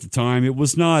together at the time. It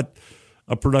was not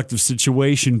a productive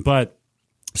situation, but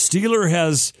Steeler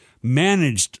has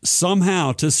managed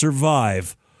somehow to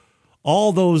survive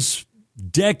all those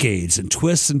decades and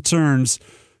twists and turns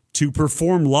to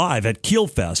perform live at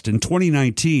Keelfest in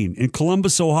 2019 in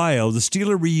Columbus, Ohio, the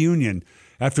Steeler reunion.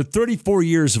 After 34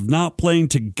 years of not playing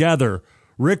together,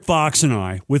 Rick Fox and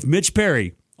I, with Mitch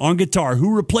Perry on guitar,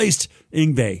 who replaced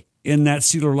Yngwie in that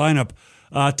Steeler lineup,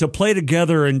 to play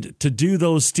together and to do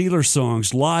those Steeler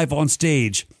songs live on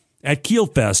stage at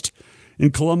Keelfest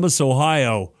in Columbus,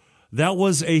 Ohio. That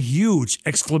was a huge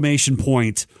exclamation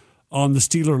point on the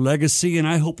Steeler legacy, and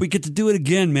I hope we get to do it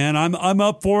again, man. I'm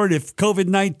up for it if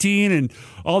COVID-19 and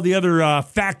all the other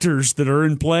factors that are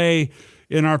in play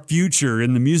in our future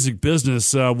in the music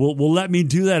business will let me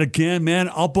do that again, man.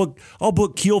 I'll book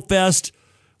Keelfest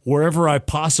wherever I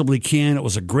possibly can. It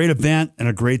was a great event and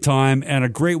a great time and a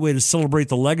great way to celebrate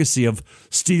the legacy of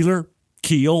Steeler,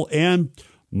 Keel, and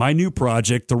my new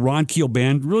project, the Ron Keel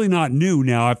Band. Really not new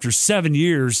now after 7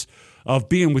 years of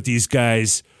being with these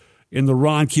guys in the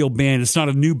Ron Keel Band. It's not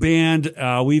a new band.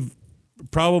 We've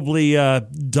probably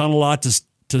done a lot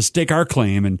to stake our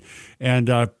claim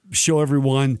and show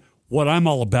everyone what I'm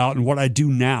all about and what I do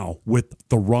now with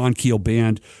the Ron Keel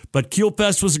Band. But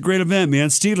Keelfest was a great event, man.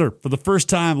 Steeler, for the first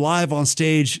time live on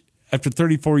stage after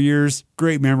 34 years.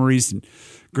 Great memories and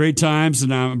great times,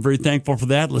 and I'm very thankful for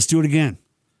that. Let's do it again.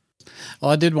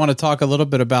 Well, I did want to talk a little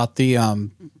bit about the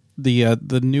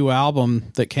new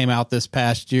album that came out this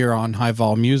past year on High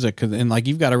Vol Music, and like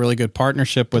you've got a really good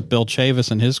partnership with Bill Chavis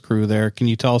and his crew there. Can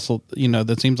you tell us?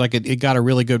 That seems like it got a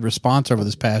really good response over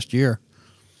this past year.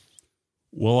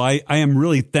 Well, I am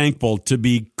really thankful to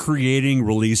be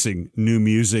releasing new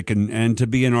music and to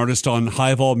be an artist on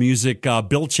High Vol Music.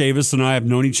 Bill Chavis and I have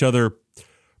known each other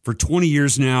for 20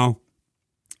 years now,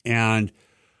 and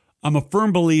I'm a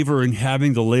firm believer in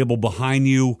having the label behind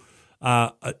you,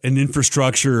 an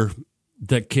infrastructure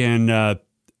that can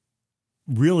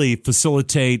really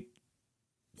facilitate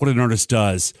what an artist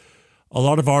does. a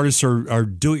lot of artists are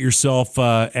do-it-yourself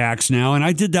acts now, and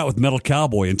I did that with Metal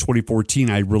Cowboy in 2014.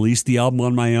 I released the album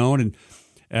on my own and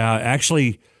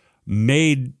actually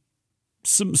made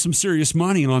some serious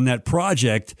money on that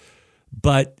project.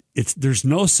 But there's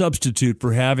no substitute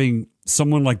for having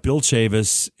someone like Bill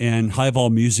Chavis and High Vol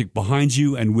Music behind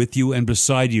you and with you and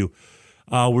beside you.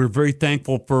 We're very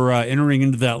thankful for entering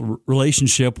into that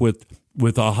relationship with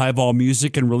High Vol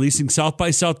Music and releasing South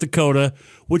by South Dakota,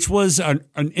 which was an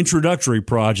introductory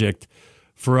project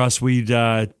for us. We'd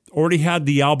already had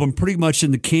the album pretty much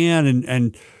in the can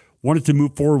and wanted to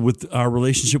move forward with our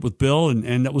relationship with Bill,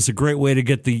 and that was a great way to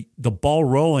get the ball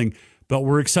rolling. But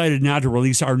we're excited now to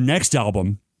release our next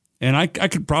album, and I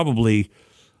could probably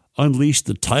unleash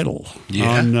the title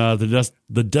on the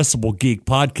Decibel Geek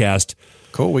podcast.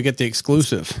 Cool, we get the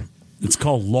exclusive. It's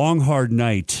called Long Hard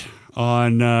Night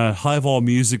on High Vol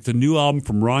Music, the new album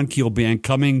from Ron Keel Band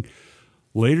coming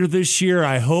later this year.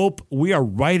 I hope. We are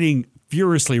writing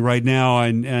furiously right now,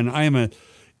 and I am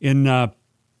in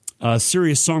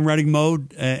serious songwriting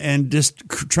mode and just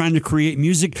trying to create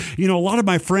music. You know, a lot of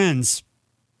my friends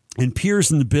and peers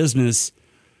in the business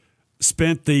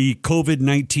spent the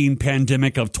COVID-19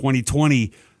 pandemic of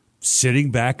 2020 sitting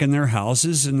back in their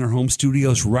houses, in their home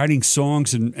studios, writing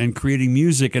songs and creating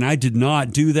music. And I did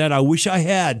not do that. I wish I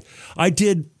had. I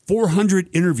did 400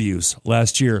 interviews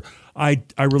last year. I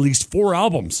released 4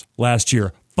 albums last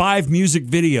year, 5 music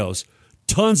videos,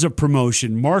 tons of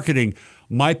promotion, marketing.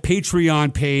 My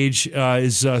Patreon page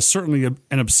is certainly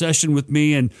an obsession with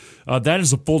me. And that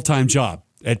is a full-time job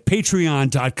at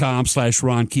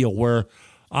patreon.com/Ron Keel, where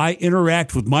I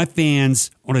interact with my fans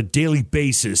on a daily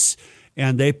basis.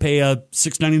 And they pay a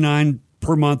 $6.99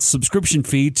 per month subscription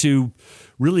fee to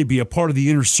really be a part of the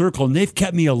inner circle. And they've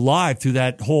kept me alive through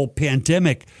that whole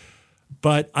pandemic.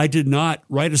 But I did not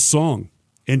write a song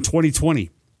in 2020.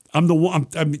 I'm the one.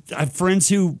 I have friends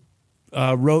who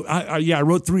wrote. I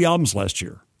wrote 3 albums last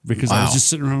year because I was just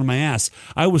sitting around on my ass.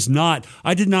 I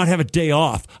did not have a day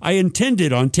off. I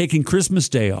intended on taking Christmas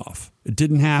Day off. It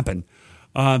didn't happen.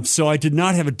 So I did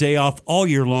not have a day off all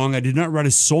year long. I did not write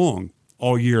a song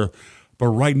all year. But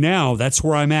right now, that's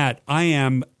where I'm at. I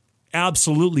am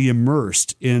absolutely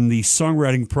immersed in the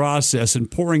songwriting process and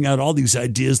pouring out all these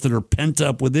ideas that are pent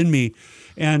up within me,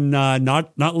 and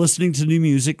not listening to new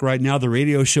music right now. The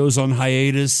radio show's on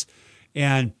hiatus,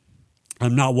 and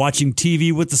I'm not watching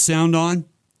TV with the sound on.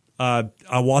 I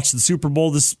watched the Super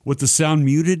Bowl with the sound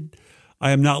muted.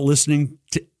 I am not listening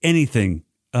to anything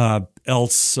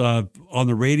else on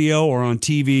the radio or on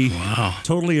TV. Wow.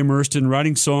 Totally immersed in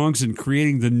writing songs and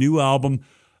creating the new album.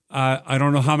 I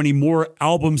don't know how many more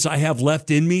albums I have left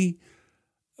in me,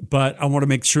 but I want to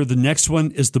make sure the next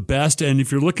one is the best. And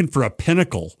if you're looking for a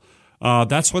pinnacle,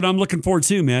 that's what I'm looking for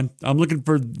too, man. I'm looking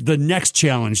for the next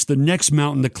challenge, the next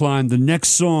mountain to climb, the next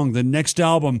song, the next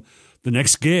album, the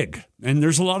next gig. And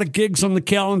there's a lot of gigs on the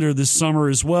calendar this summer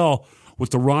as well, with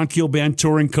the Ron Keel Band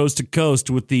touring coast to coast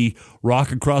with the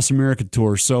Rock Across America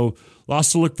tour. So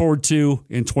lots to look forward to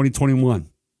in 2021.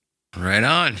 Right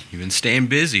on. You've been staying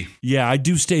busy. Yeah, I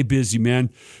do stay busy,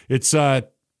 man. It's an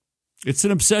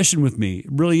obsession with me. It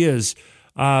really is.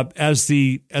 As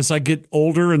I get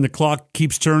older and the clock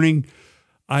keeps turning,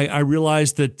 I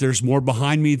realize that there's more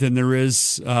behind me than there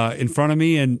is in front of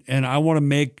me, and I want to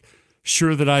make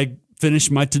sure that I finish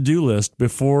my to-do list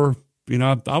before. I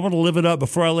want to live it up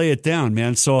before I lay it down,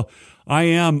 man. So I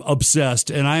am obsessed,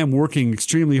 and I am working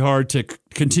extremely hard to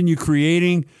continue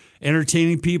creating,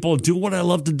 entertaining people, do what I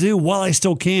love to do while I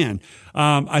still can.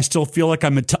 I still feel like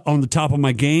I'm on the top of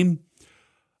my game.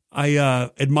 I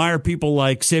admire people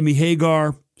like Sammy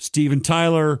Hagar, Steven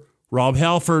Tyler, Rob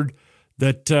Halford,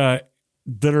 that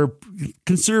are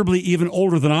considerably even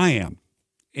older than I am,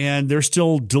 and they're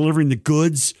still delivering the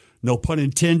goods. No pun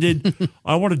intended.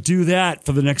 I want to do that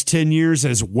for the next 10 years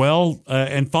as well,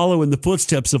 and follow in the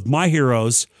footsteps of my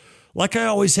heroes, like I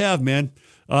always have, man.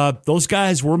 Those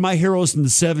guys were my heroes in the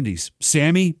 70s.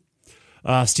 Sammy,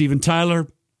 Steven Tyler,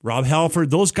 Rob Halford,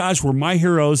 those guys were my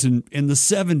heroes in the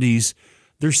 70s.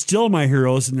 They're still my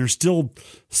heroes, and they're still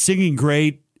singing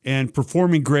great and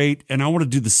performing great, and I want to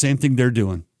do the same thing they're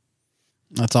doing.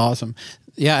 That's awesome.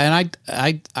 Yeah, and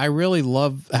I really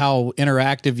love how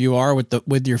interactive you are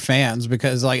with your fans,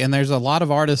 because and there's a lot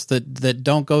of artists that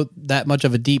don't go that much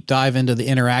of a deep dive into the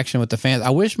interaction with the fans. I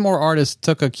wish more artists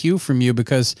took a cue from you,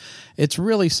 because it's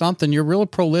really something. You're real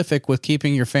prolific with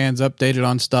keeping your fans updated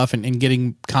on stuff and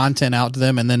getting content out to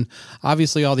them, and then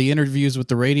obviously all the interviews with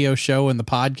the radio show and the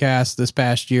podcast this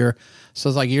past year. So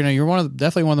it's you're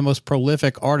definitely one of the most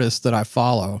prolific artists that I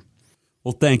follow.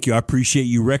 Well, thank you. I appreciate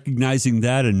you recognizing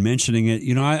that and mentioning it.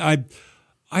 I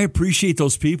appreciate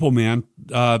those people, man.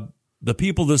 the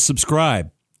people that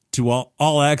subscribe to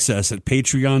all access at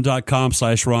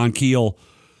patreon.com/Ron Keel,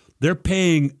 they're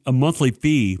paying a monthly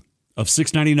fee of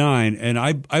 $6.99, and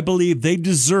I believe they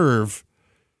deserve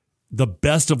the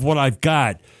best of what I've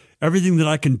got. Everything that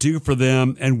I can do for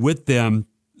them and with them,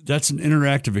 that's an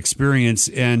interactive experience.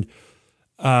 And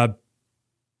I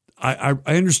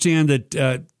understand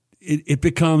that it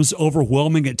becomes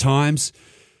overwhelming at times.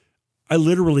 I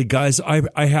literally, guys,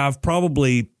 I have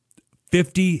probably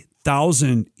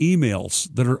 50,000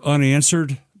 emails that are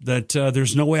unanswered, that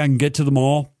there's no way I can get to them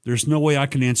all. There's no way I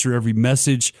can answer every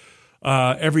message,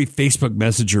 every Facebook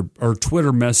message or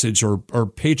Twitter message or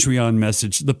Patreon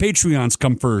message. The Patreons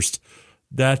come first.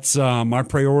 That's my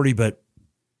priority, but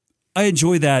I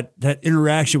enjoy that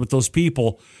interaction with those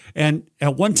people. And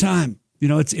at one time,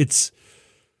 it's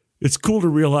cool to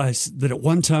realize that at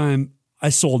one time I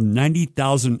sold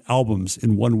 90,000 albums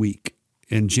in 1 week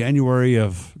in January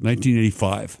of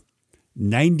 1985.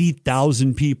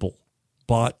 90,000 people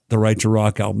bought the Right to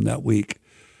Rock album that week.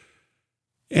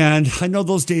 And I know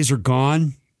those days are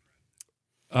gone.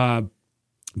 But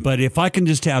if I can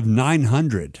just have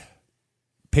 900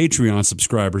 Patreon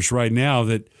subscribers right now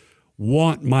that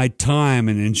want my time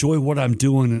and enjoy what I'm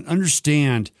doing and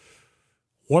understand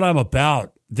what I'm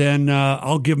about, then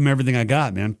I'll give them everything I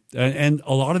got, man. And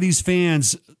a lot of these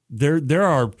fans, there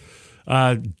are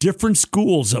different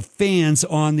schools of fans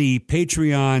on the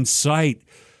Patreon site.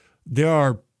 There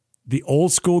are the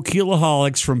old school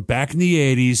Keelaholics from back in the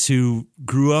 80s who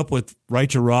grew up with Right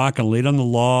to Rock and Late on the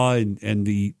Law and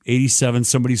the 87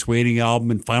 Somebody's Waiting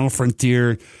album and Final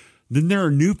Frontier. Then there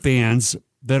are new fans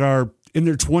that are in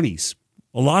their 20s.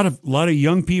 A lot of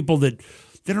young people that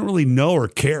they don't really know or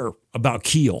care about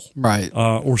Keel, right,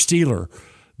 or Steeler.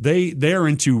 They're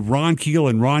into Ron Keel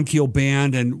and Ron Keel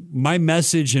Band, and my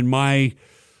message and my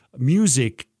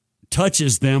music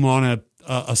touches them on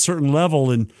a certain level,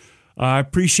 and I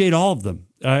appreciate all of them.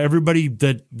 Everybody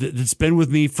that's been with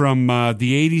me from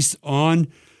the 80s on,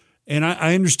 and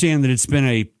I understand that it's been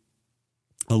a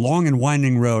long and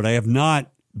winding road. I have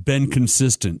not been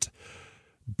consistent,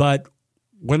 but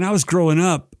when I was growing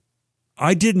up,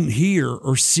 I didn't hear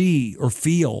or see or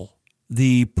feel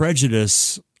the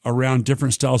prejudice around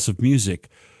different styles of music.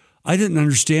 I didn't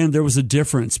understand there was a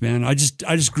difference, man. I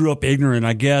just grew up ignorant,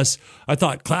 I guess. I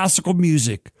thought classical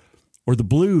music or the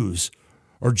blues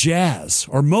or jazz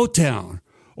or Motown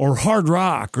or hard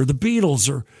rock or the Beatles,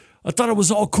 or I thought it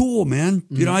was all cool, man.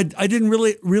 Mm-hmm. I didn't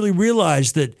really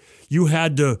realize that you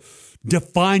had to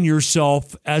define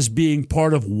yourself as being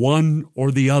part of one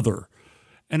or the other.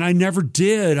 And I never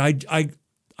did. I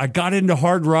got into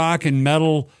hard rock and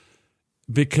metal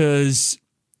because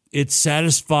it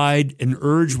satisfied an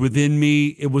urge within me.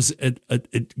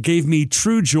 It gave me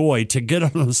true joy to get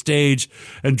on the stage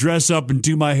and dress up and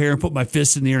do my hair and put my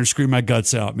fists in the air and scream my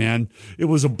guts out, man. It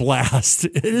was a blast.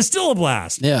 It is still a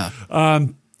blast. Yeah.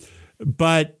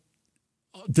 But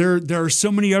there are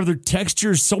so many other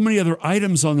textures, so many other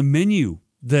items on the menu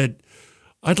that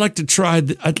I'd like to try.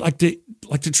 I'd like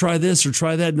to try this or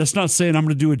try that. And that's not saying I'm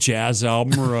going to do a jazz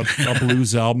album or a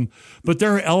blues album, but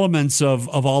there are elements of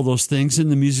all those things in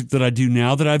the music that I do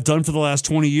now that I've done for the last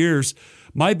 20 years.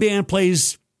 My band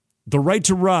plays the Right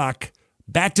to Rock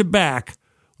back to back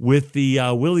with the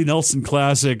Willie Nelson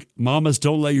classic, Mamas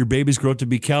Don't Let Your Babies Grow Up to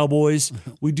Be Cowboys.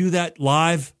 We do that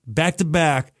live back to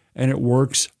back, and it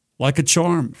works like a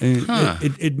charm.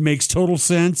 It makes total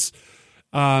sense.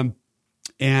 And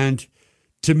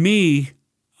to me,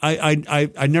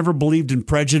 I never believed in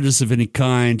prejudice of any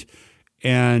kind,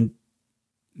 and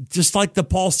just like the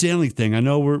Paul Stanley thing, I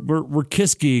know we're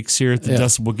Kiss geeks here at the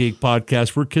Decibel Geek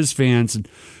Podcast. We're Kiss fans, and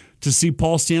to see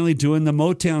Paul Stanley doing the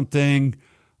Motown thing,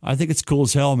 I think it's cool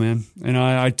as hell, man. And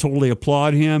I totally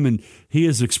applaud him, and he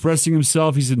is expressing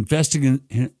himself. He's investing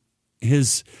in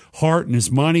his heart and his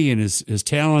money and his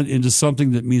talent into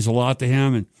something that means a lot to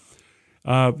him. And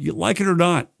you like it or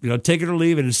not, take it or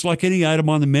leave it. It's like any item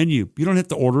on the menu. You don't have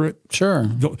to order it. Sure.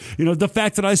 The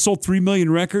fact that I sold 3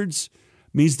 million records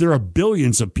means there are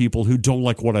billions of people who don't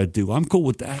like what I do. I'm cool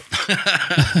with that.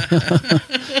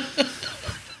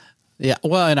 Yeah.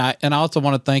 Well, and I also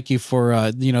want to thank you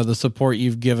for, the support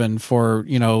you've given for,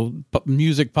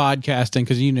 music podcasting,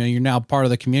 because, you're now part of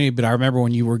the community. But I remember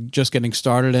when you were just getting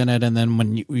started in it. And then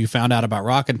when you found out about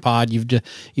Rockin' Pod,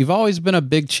 you've always been a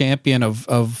big champion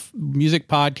of music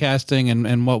podcasting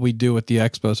and what we do at the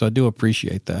Expo. So I do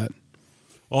appreciate that.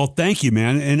 Well, thank you,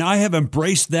 man. And I have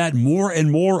embraced that more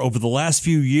and more over the last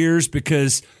few years,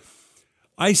 because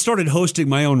I started hosting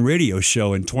my own radio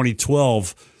show in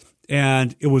 2012.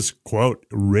 And it was, quote,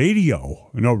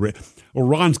 radio. Well,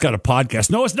 Ron's got a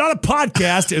podcast. No, it's not a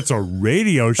podcast. It's a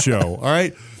radio show. All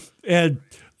right. And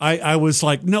I was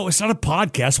like, no, it's not a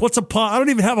podcast. What's a pod? I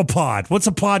don't even have a pod. What's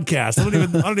a podcast? I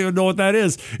don't even know what that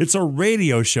is. It's a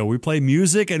radio show. We play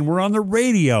music and we're on the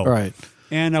radio. Right.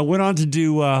 And I went on to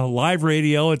do live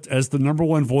radio as the number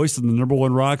one voice in the number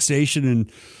one rock station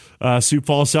in Sioux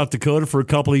Falls, South Dakota for a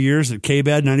couple of years at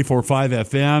KBAD 94.5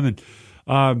 FM.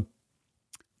 And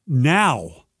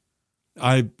now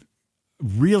I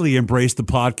really embrace the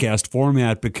podcast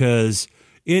format because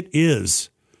it is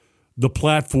the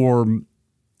platform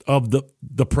of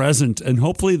the present and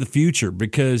hopefully the future,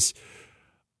 because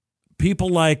people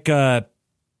like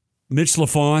Mitch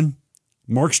LaFon,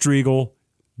 Mark Striegel,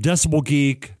 Decibel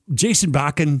Geek, Jason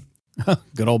Bakken,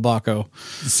 good old Baco.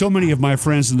 So many of my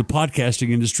friends in the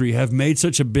podcasting industry have made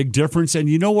such a big difference. And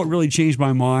you know what really changed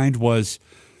my mind was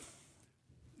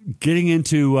getting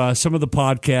into some of the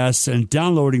podcasts and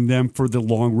downloading them for the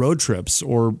long road trips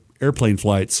or airplane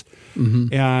flights,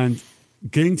 and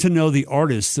getting to know the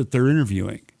artists that they're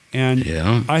interviewing. And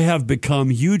I have become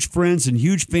huge friends and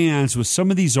huge fans with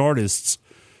some of these artists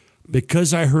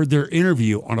because I heard their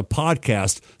interview on a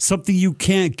podcast, something you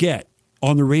can't get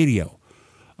on the radio.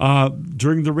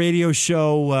 During the radio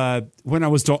show, when I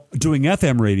was doing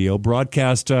FM radio,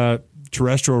 broadcast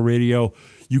terrestrial radio,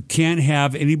 you can't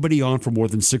have anybody on for more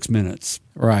than 6 minutes.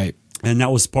 Right. And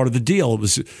that was part of the deal. It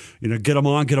was, get them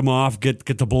on, get them off, get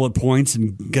the bullet points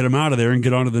and get them out of there and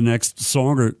get on to the next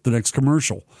song or the next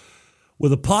commercial.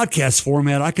 With a podcast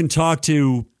format, I can talk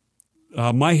to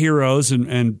my heroes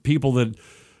and people that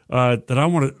I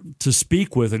want to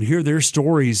speak with and hear their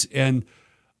stories. And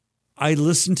I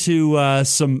listened to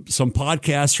some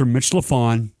podcasts from Mitch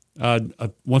LaFon,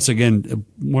 once again,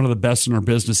 one of the best in our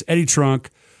business, Eddie Trunk,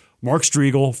 Mark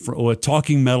Striegel,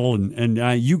 Talking Metal,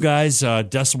 and you guys,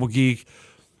 Decibel Geek.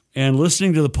 And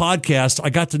listening to the podcast, I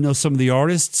got to know some of the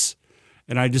artists,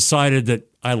 and I decided that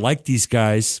I like these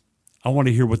guys. I want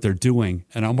to hear what they're doing,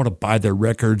 and I want to buy their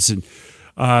records. And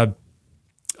I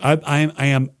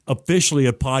am officially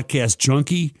a podcast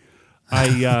junkie.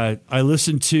 I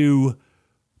listen to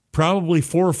probably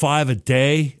 4 or 5 a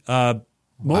day,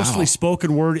 mostly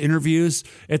spoken word interviews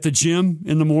at the gym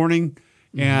in the morning.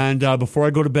 And before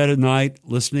I go to bed at night,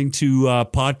 listening to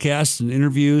podcasts and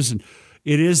interviews. And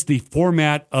it is the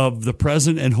format of the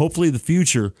present and hopefully the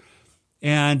future.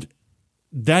 And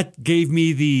that gave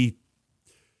me the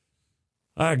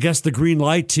green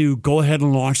light to go ahead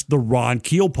and launch the Ron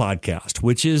Keel podcast,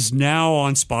 which is now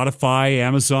on Spotify,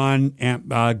 Amazon,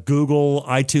 Google,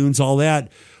 iTunes, all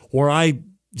that, where I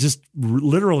just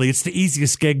literally, it's the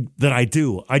easiest gig that I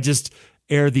do. I just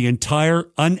air the entire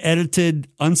unedited,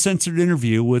 uncensored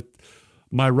interview with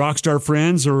my rock star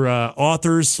friends or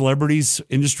authors, celebrities,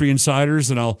 industry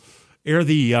insiders, and I'll air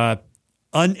the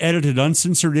unedited,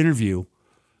 uncensored interview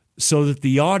so that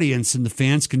the audience and the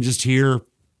fans can just hear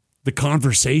the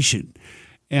conversation.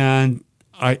 And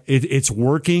it's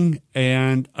working,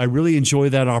 and I really enjoy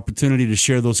that opportunity to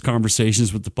share those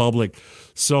conversations with the public.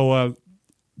 So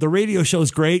the radio show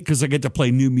is great because I get to play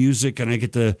new music and I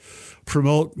get to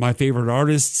promote my favorite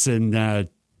artists and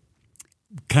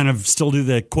kind of still do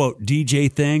the quote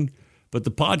DJ thing. But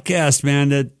the podcast, man,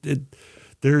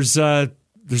 there's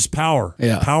power,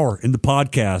 power in the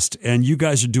podcast, and you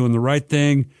guys are doing the right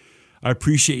thing. I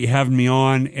appreciate you having me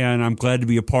on, and I'm glad to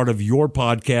be a part of your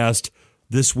podcast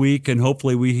this week. And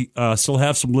hopefully we still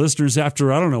have some listeners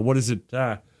after, I don't know, what is it,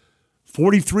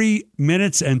 43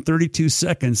 minutes and 32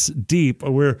 seconds deep.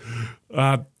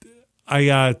 I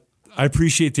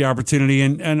appreciate the opportunity,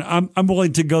 and I'm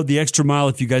willing to go the extra mile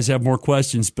if you guys have more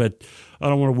questions, but I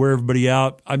don't want to wear everybody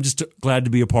out. I'm just glad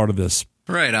to be a part of this.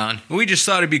 Right on. We just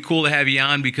thought it'd be cool to have you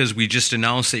on because we just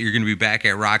announced that you're going to be back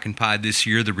at Rockin' Pod this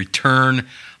year, the return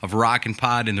of Rockin'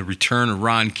 Pod and the return of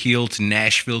Ron Keel to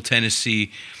Nashville,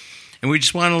 Tennessee. And we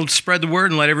just want to spread the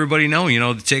word and let everybody know,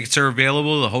 the tickets are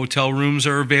available, the hotel rooms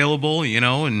are available,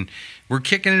 and we're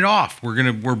kicking it off.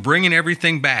 We're bringing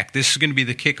everything back. This is going to be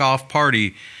the kickoff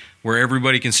party where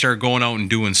everybody can start going out and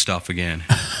doing stuff again.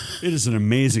 It is an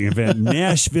amazing event.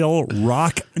 Nashville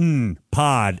Rockin'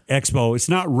 Pod Expo. It's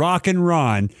not Rockin'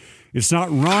 Ron. It's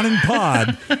not Ron and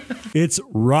Pod. It's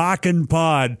Rockin'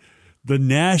 Pod. The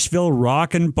Nashville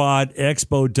Rockin' Pod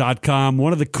Expo.com.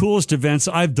 One of the coolest events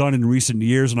I've done in recent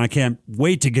years, and I can't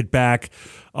wait to get back.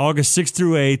 August 6th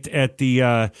through 8th at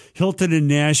the Hilton in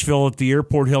Nashville at the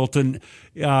Airport Hilton.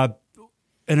 An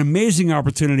amazing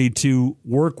opportunity to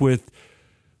work with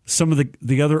some of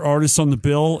the other artists on the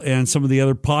bill and some of the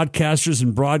other podcasters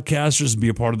and broadcasters and be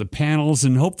a part of the panels.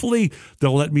 And hopefully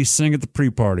they'll let me sing at the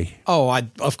pre-party. Oh,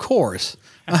 of course.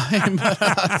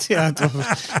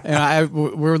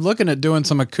 We're looking at doing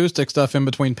some acoustic stuff in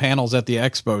between panels at the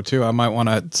expo too. I might want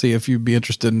to see if you'd be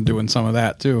interested in doing some of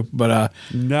that too. But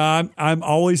no, I'm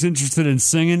always interested in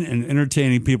singing and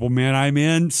entertaining people. Man, I'm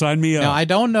in. Sign me up. now I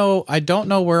don't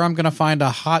know where I'm going to find a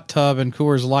hot tub and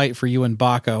Coors Light for you and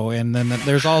Baco. And then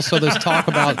there's also this talk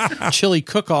about chili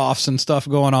cook-offs and stuff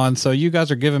going on. So you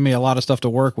guys are giving me a lot of stuff to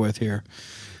work with here.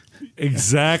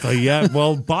 Exactly. Yeah.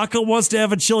 Well, Baco wants to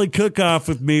have a chili cook-off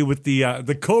with me with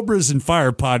the Cobras and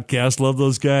Fire podcast. Love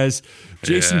those guys.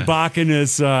 Jason Bakken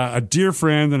is a dear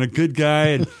friend and a good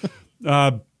guy,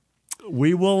 and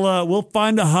we'll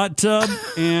find a hot tub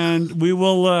and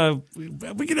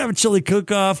we can have a chili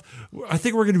cook-off. I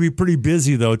think we're going to be pretty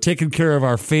busy though, taking care of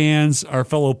our fans, our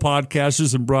fellow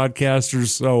podcasters and broadcasters.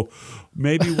 So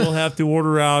maybe we'll have to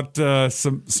order out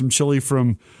some chili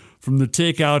from the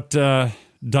takeout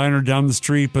diner down the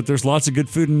street, but there's lots of good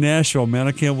food in Nashville, man.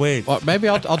 I can't wait. Well, maybe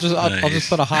I'll just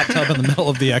put a hot tub in the middle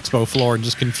of the expo floor and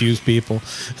just confuse people.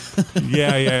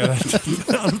 Yeah.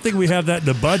 I don't think we have that in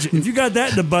the budget. If you got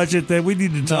that in the budget, then we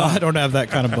need to talk. No, I don't have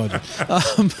that kind of budget.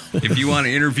 If you want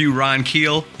to interview Ron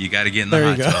Keel, you got to get in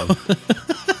the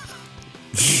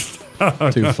hot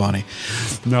tub. Too funny.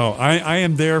 No, I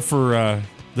am there for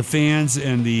the fans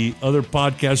and the other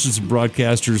podcasters and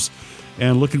broadcasters,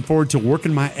 and looking forward to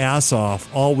working my ass off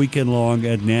all weekend long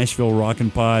at Nashville Rockin'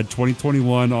 Pod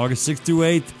 2021, August 6th through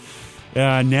 8th,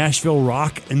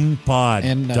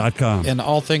 NashvilleRockinPod.com. And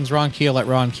all things Ron Keel at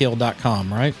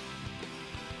ronkeel.com, right?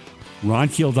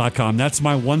 RonKeel.com. That's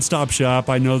my one-stop shop.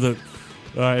 I know that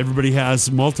everybody has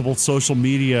multiple social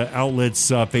media outlets,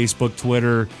 Facebook,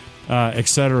 Twitter,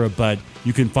 etc., but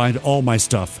you can find all my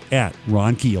stuff at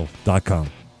RonKeel.com.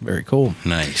 Very cool.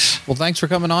 Nice. Well, thanks for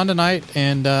coming on tonight,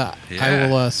 and I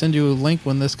will send you a link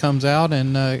when this comes out,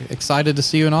 and excited to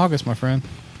see you in August, my friend.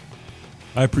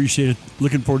 I appreciate it.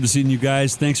 Looking forward to seeing you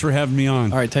guys. Thanks for having me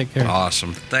on. All right, take care.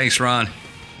 Awesome. Thanks, Ron.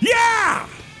 Yeah!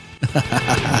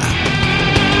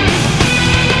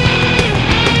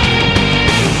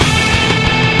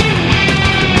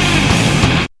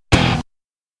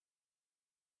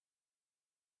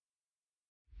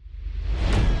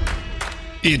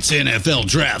 It's NFL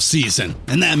draft season,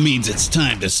 and that means it's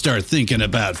time to start thinking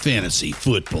about fantasy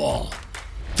football.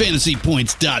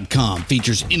 FantasyPoints.com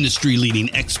features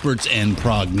industry-leading experts and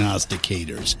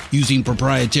prognosticators using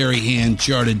proprietary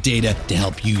hand-charted data to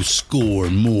help you score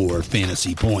more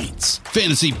fantasy points.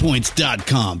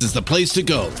 FantasyPoints.com is the place to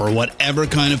go for whatever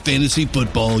kind of fantasy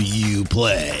football you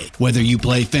play. Whether you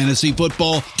play fantasy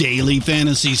football, daily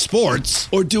fantasy sports,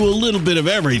 or do a little bit of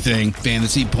everything,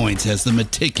 Fantasy Points has the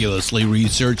meticulously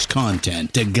researched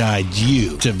content to guide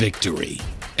you to victory.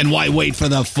 And why wait for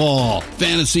the fall?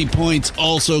 Fantasy Points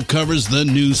also covers the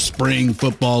new spring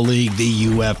football league, the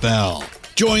UFL.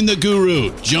 Join the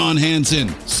guru, John Hansen,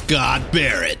 Scott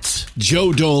Barrett,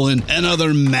 Joe Dolan, and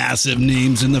other massive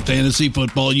names in the fantasy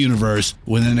football universe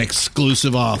with an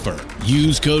exclusive offer.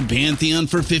 Use code Pantheon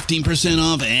for 15%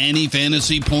 off any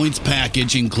Fantasy Points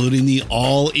package, including the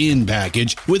all-in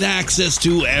package, with access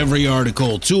to every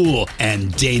article, tool,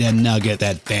 and data nugget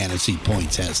that Fantasy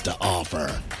Points has to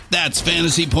offer. That's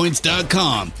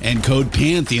FantasyPoints.com and code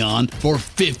Pantheon for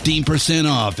 15%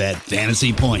 off at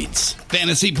Fantasy Points.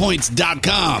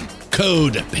 FantasyPoints.com,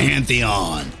 code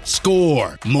Pantheon.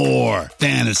 Score more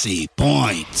fantasy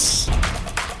points.